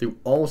through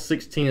all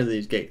 16 of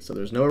these gates. So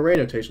there's no array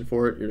notation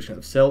for it. You're just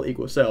going to have cell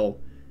equals cell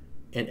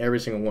in every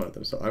single one of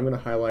them. So I'm going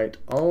to highlight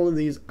all of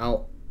these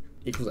out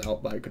equals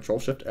out by Control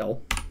Shift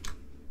L.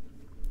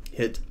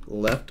 Hit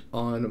left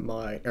on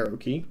my arrow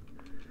key.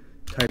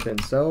 Type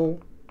in cell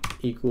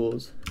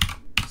equals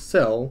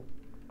cell,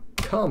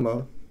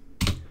 comma,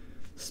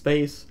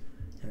 space,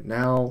 and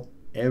now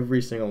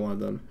every single one of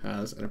them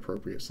has an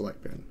appropriate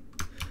select pin.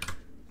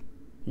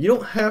 You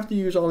don't have to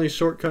use all these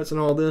shortcuts and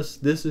all this.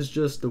 This is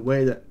just the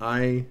way that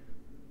I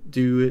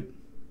do it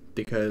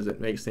because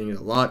it makes things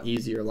a lot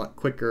easier, a lot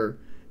quicker,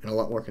 and a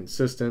lot more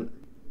consistent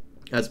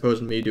as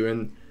opposed to me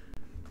doing,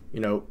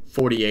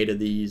 48 of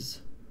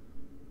these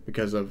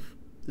because of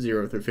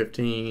 0 through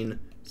 15,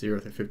 0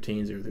 through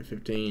 15, 0 through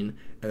 15,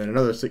 and then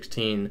another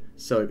 16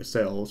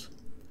 cells.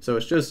 So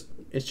it's just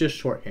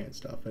shorthand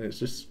stuff, and it's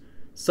just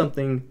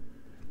something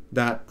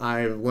that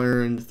I've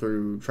learned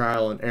through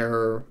trial and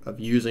error of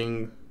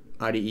using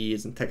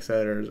IDEs and text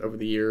editors over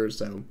the years.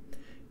 So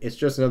it's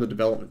just another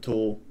development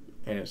tool,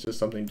 and it's just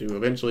something to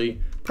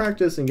eventually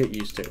practice and get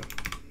used to.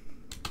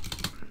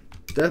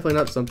 Definitely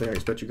not something I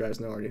expect you guys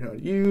already know how to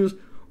use,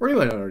 or you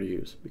might not already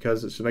use,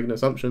 because it's to make an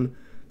assumption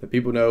that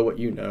people know what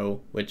you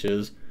know, which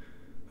is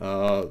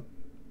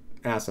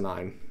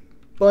asinine.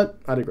 But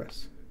I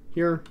digress.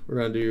 Here we're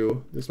going to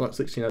do this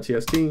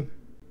mux16.tst,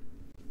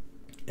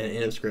 and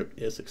end script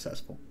is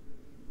successful.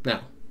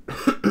 Now,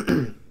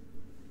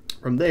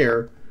 from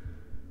there,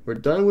 we're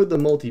done with the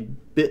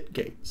multi-bit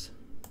gates.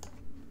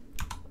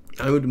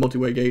 I moved to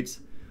multi-way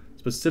gates.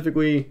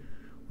 Specifically,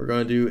 we're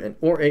going to do an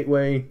OR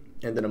 8-way,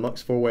 and then a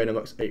MUX 4-way and a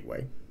MUX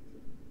 8-way,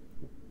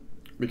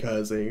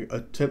 because they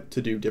attempt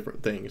to do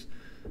different things.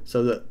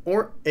 So the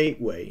OR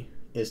 8-way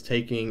is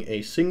taking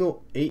a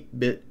single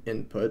 8-bit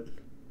input,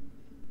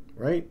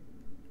 right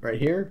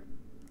here,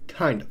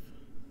 kind of.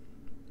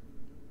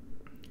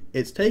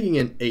 It's taking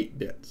in 8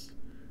 bits.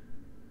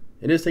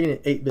 It is taking an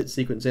 8-bit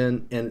sequence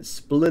in, and it's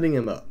splitting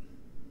them up.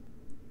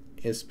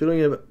 It's splitting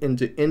them up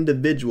into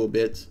individual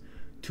bits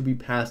to be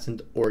passed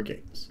into OR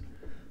gates.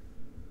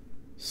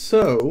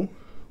 So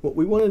what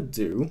we want to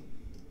do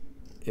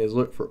is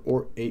look for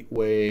OR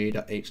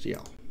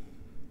 8-way.hdl.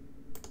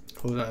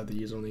 Close out of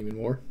these, I don't need any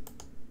more.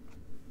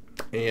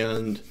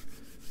 And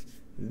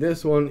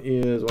this one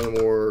is one of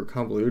the more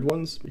convoluted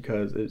ones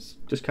because it's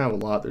just kind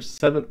of a lot. There's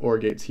 7 OR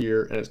gates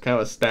here, and it's kind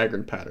of a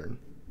staggered pattern.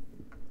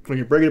 We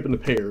can break it up into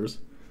pairs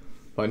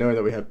by knowing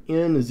that we have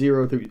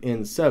N0 through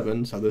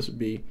N7, so this would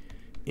be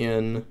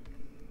N0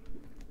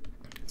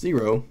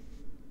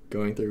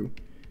 going through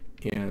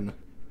N7.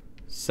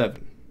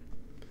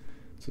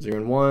 So 0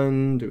 and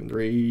 1, 2 and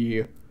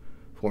 3,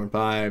 4 and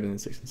 5, and then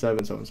 6 and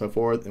 7, so on and so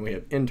forth. And we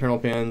have internal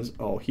pins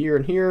all here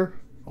and here,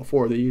 all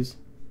 4 of these,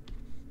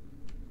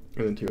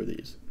 and then 2 of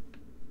these.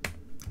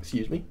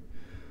 Excuse me.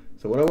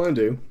 So what I want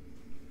to do,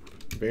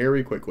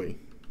 very quickly,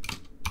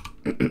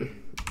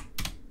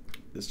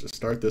 is just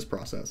start this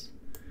process,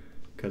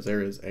 because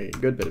there is a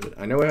good bit of it.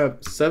 I know I have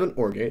 7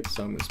 OR gates,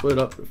 so I'm going to split it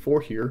up to 4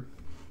 here,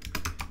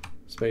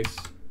 space,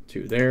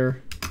 2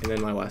 there, and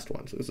then my last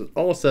one. So this is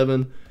all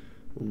 7.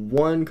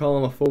 1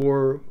 column of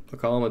 4, a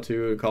column of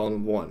 2, a column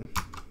of 1.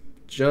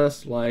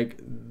 Just like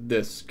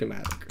this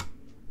schematic.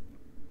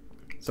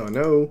 So I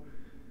know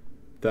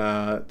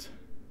that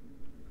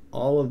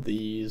all of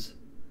these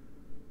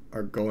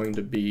are going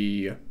to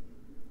be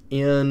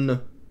in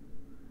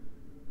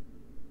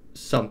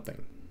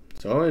something.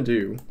 So what I'm going to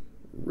do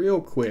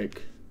real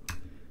quick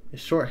is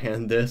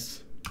shorthand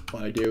this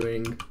by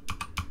doing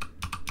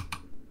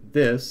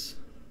this,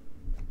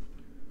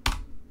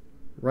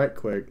 right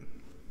click,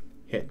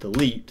 hit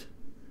delete,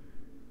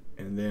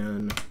 and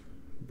then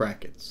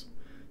brackets.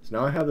 So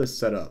now I have this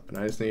set up, and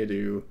I just need to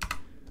do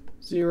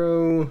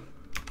 0,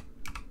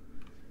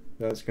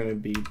 that's going to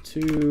be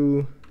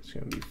 2, it's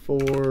going to be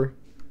 4,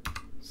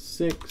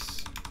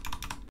 6,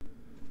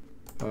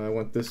 I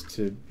want this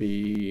to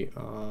be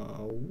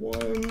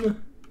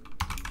 1,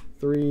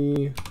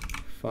 3,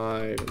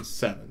 5, and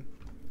 7.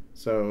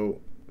 So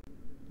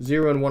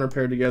 0 and 1 are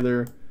paired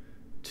together,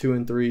 2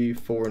 and 3,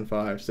 4 and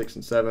 5, 6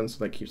 and 7,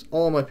 so that keeps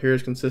all my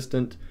pairs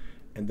consistent.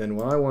 And then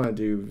what I want to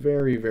do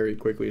very, very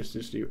quickly is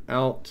just do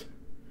out.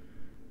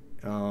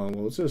 Well,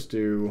 let's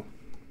do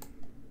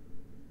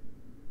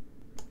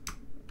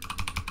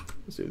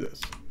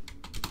this.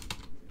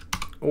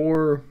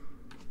 Or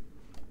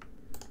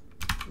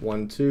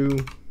 1,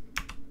 2.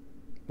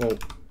 Well,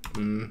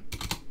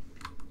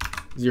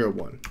 0,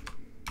 1,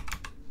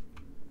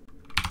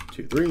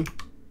 2, 3,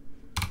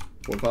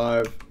 4,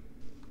 5,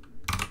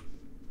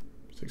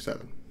 6,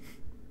 7.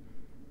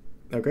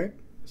 Okay,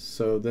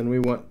 so then we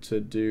want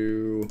to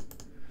do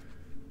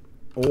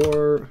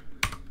OR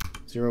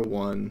 0,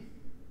 1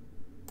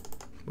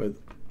 with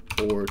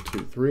OR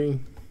 2, 3,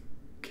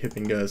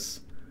 giving us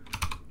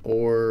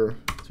OR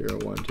 0,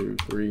 1, 2,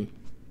 3.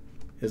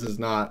 This is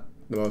not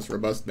the most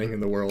robust thing in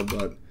the world,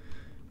 but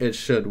it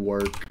should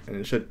work, and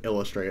it should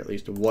illustrate at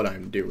least what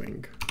I'm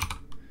doing.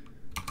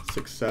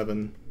 6,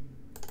 7,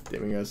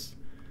 giving us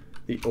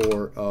the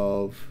OR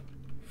of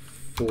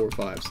 4,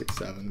 5, 6,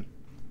 7.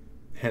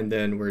 And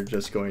then we're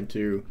just going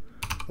to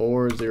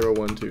OR 0,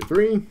 1, 2,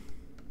 3,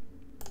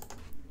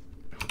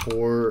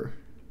 OR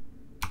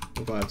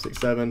 4, 5, 6,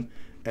 7.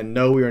 And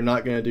no, we are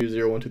not going to do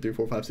 0, 1, 2, 3,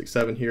 4, 5, 6,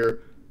 7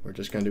 here. We're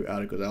just going to do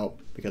out equals out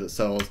because it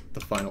sells the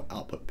final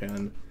output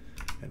pin.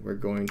 And we're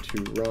going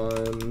to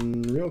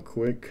run real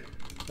quick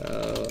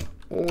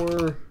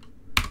OR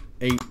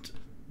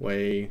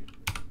 8-way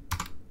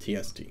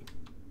TST.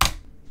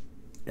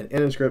 And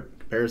end script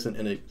comparison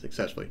ended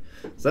successfully.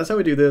 So that's how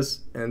we do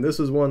this, and this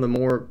is one of the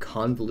more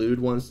convoluted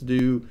ones to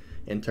do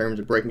in terms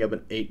of breaking up an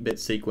 8-bit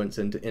sequence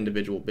into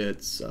individual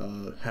bits,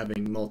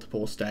 having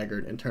multiple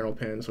staggered internal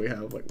pins. So we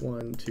have like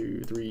 1,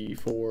 2, 3,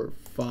 4,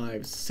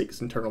 5,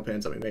 6 internal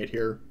pins that we made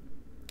here.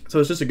 So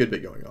it's just a good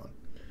bit going on.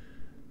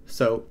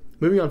 So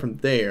moving on from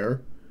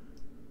there,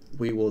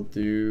 we will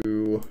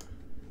do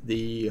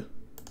the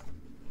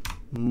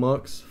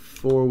mux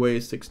 4-way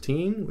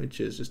 16, which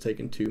is just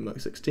taking 2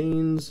 mux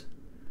 16s.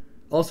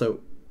 Also,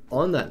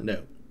 on that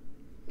note,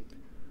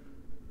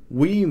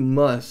 we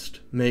must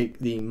make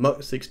the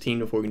mux 16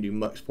 before we can do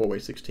mux 4-way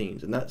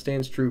 16s, and that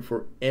stands true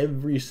for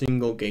every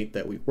single gate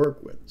that we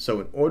work with. So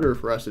in order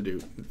for us to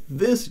do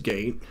this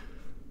gate,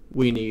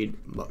 we need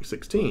mux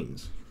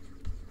 16s.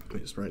 Let me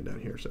just write it down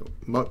here. So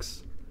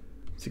mux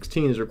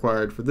 16 is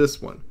required for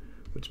this one,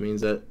 which means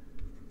that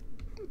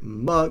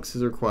mux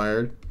is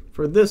required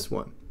for this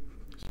one,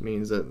 which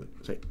means that,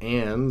 say,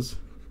 ands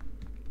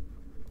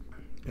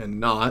and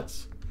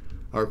nots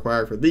are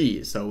required for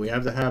these. So we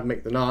have to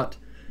make the not,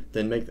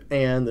 then make the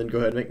and, then go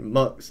ahead and make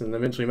mux, and then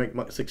eventually make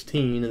mux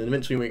 16, and then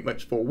eventually make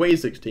mux 4-way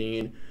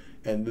 16,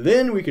 and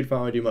then we could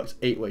finally do mux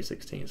 8-way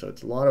 16. So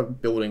it's a lot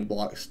of building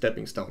block,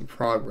 stepping stone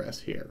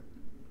progress here.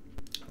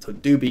 So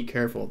do be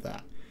careful of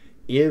that.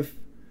 If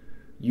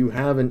you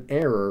have an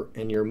error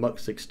in your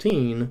mux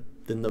 16,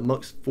 then the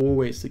mux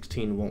 4-way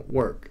 16 won't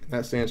work. And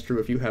that stands true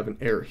if you have an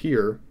error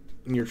here,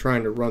 and you're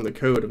trying to run the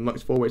code of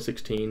mux 4-way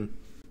 16,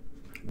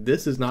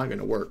 this is not going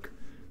to work.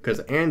 Because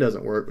the and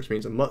doesn't work, which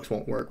means a mux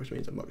won't work, which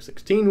means a mux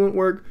 16 won't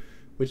work,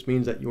 which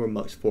means that your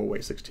mux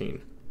 4-way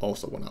 16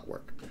 also will not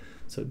work.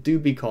 So do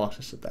be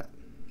cautious of that.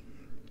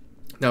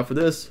 Now for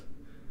this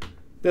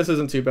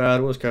isn't too bad.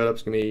 We'll just cut it up.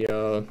 It's going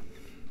to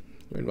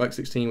be mux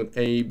 16 with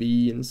A,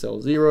 B in cell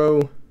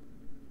 0,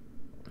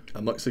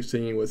 a mux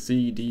 16 with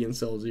C, D in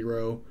cell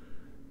 0,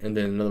 and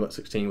then another mux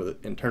 16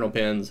 with internal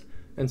pins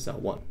in cell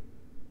 1.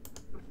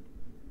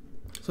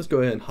 So let's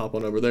go ahead and hop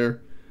on over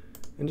there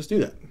and just do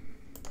that.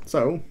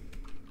 So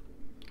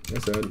I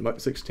said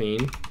mux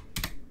 16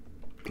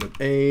 with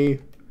A,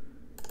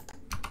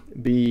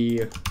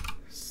 B,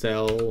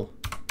 cell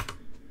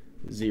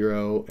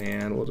 0,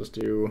 and we'll just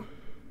do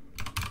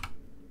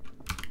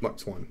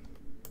mux 1.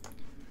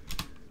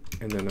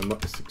 And then a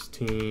mux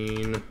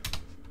 16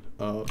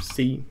 of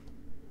C,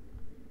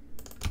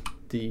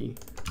 D,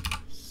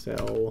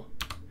 cell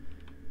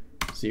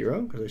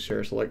 0, because they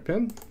share a select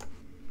pin,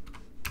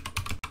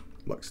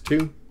 mux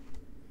 2.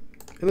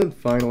 And then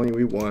finally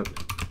we want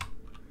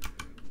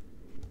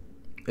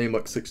a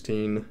mux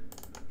 16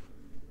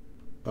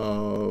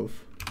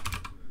 of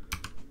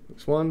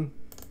mux 1,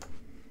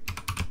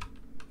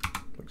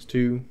 mux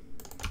 2,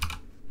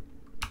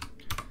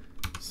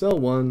 cell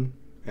 1,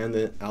 and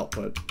then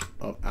output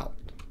of out.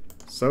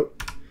 So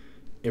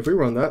if we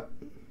run that,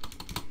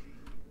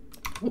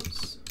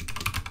 whoops,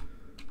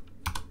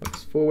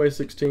 mux 4-way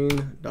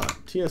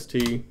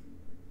 16.tst,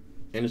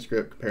 end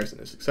script comparison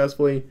is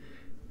successfully,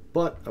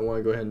 but I want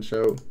to go ahead and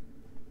show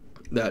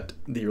that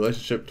the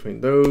relationship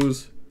between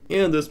those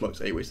and this mux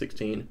 8-way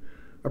 16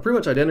 are pretty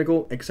much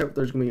identical, except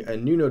there's going to be a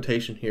new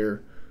notation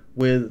here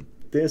with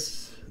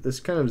this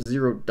kind of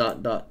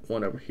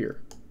 0.1 over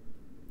here.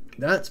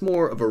 That's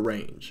more of a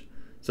range.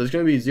 So it's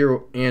going to be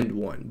 0 and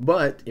 1.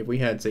 But if we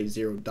had, say,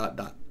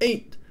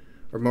 0.8,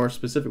 or more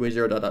specifically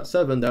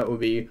 0.7, that would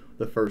be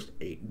the first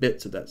 8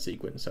 bits of that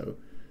sequence. So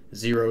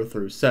 0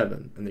 through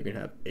 7. And then you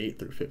can have 8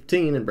 through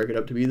 15 and break it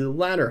up to be the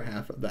latter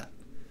half of that.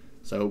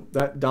 So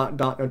that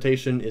dot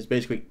notation is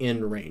basically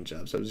in range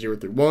of. So 0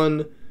 through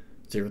 1,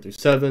 0 through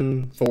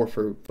 7, 4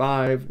 through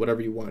 5,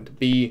 whatever you want it to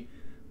be.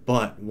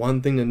 But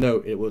one thing to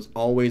note, it will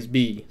always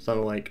be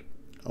something like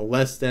a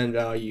less than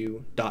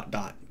value, ...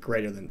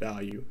 greater than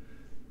value.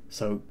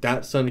 So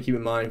that's something to keep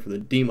in mind for the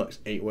demux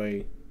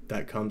 8-way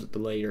that comes at the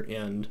later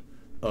end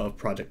of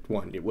project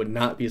 1. It would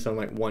not be something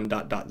like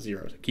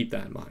 1.0, so keep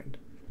that in mind.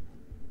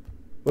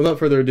 Without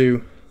further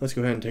ado, let's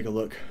go ahead and take a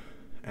look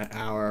at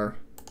our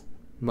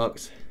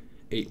mux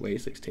 8-way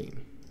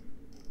 16,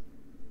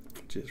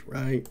 which is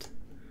right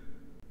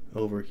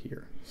over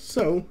here.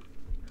 So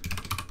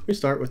we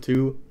start with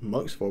two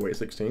mux 4-way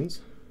 16s.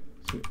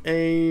 So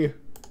A,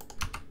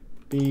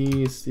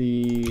 B,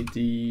 C,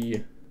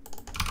 D,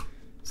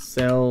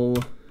 cell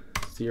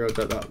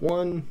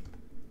 0.1.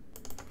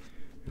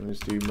 And let's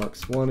do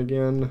mux 1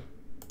 again.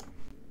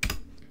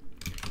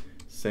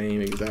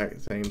 Same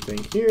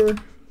thing here,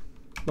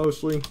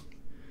 mostly.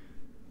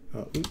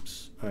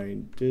 Oops, I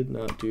did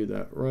not do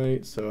that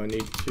right, so I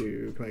need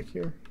to come back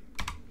here,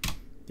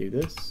 do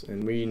this,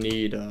 and we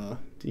need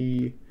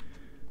D,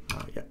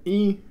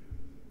 E,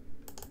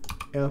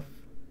 F,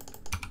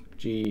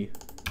 G,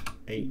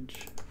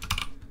 H,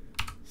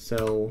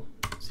 cell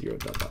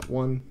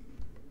 0.1,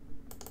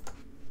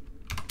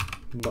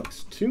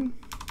 mux 2,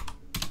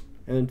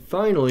 and then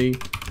finally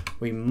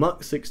we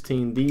mux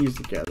 16 these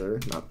together,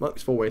 not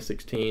mux 4-way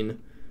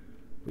 16,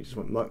 we just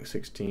want mux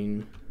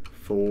 16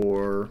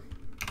 for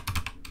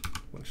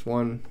mux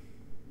 1,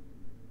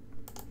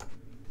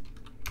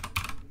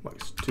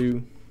 mux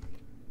 2,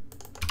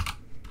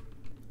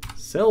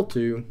 cell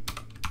 2,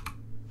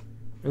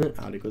 and then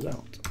out equals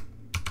out.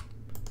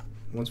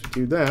 Once we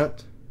do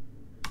that,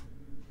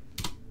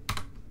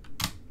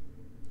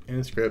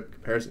 and script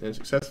comparison ends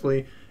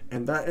successfully,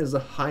 and that is the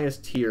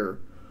highest tier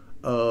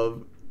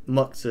of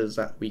muxes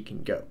that we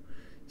can go.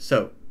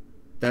 So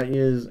that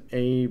is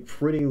a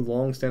pretty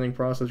long-standing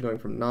process, going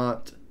from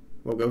not,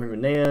 we'll go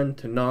from NAND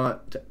to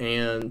not to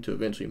AND to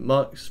eventually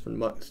mux, from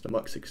mux to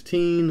mux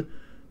 16,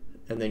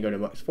 and then go to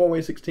mux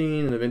 4-way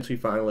 16, and eventually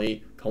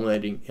finally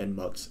culminating in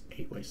mux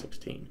 8-way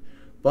 16.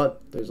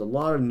 But there's a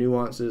lot of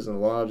nuances and a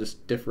lot of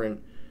just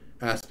different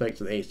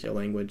aspects of the HDL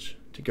language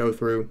to go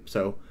through.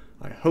 So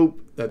I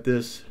hope that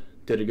this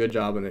did a good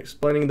job in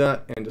explaining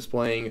that and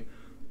displaying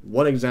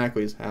what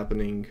exactly is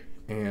happening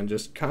and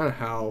just kind of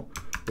how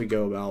we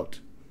go about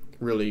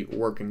really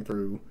working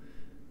through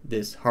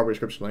this hardware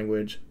description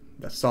language,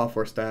 the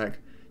software stack.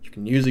 You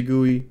can use a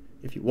GUI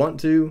if you want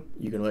to.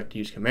 You can elect to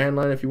use command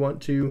line if you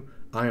want to.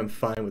 I am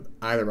fine with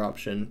either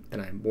option,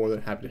 and I'm more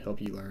than happy to help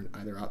you learn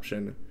either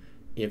option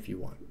if you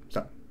want.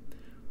 So,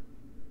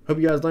 hope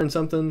you guys learned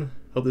something.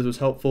 Hope this was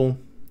helpful,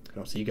 and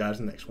I'll see you guys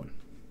in the next one.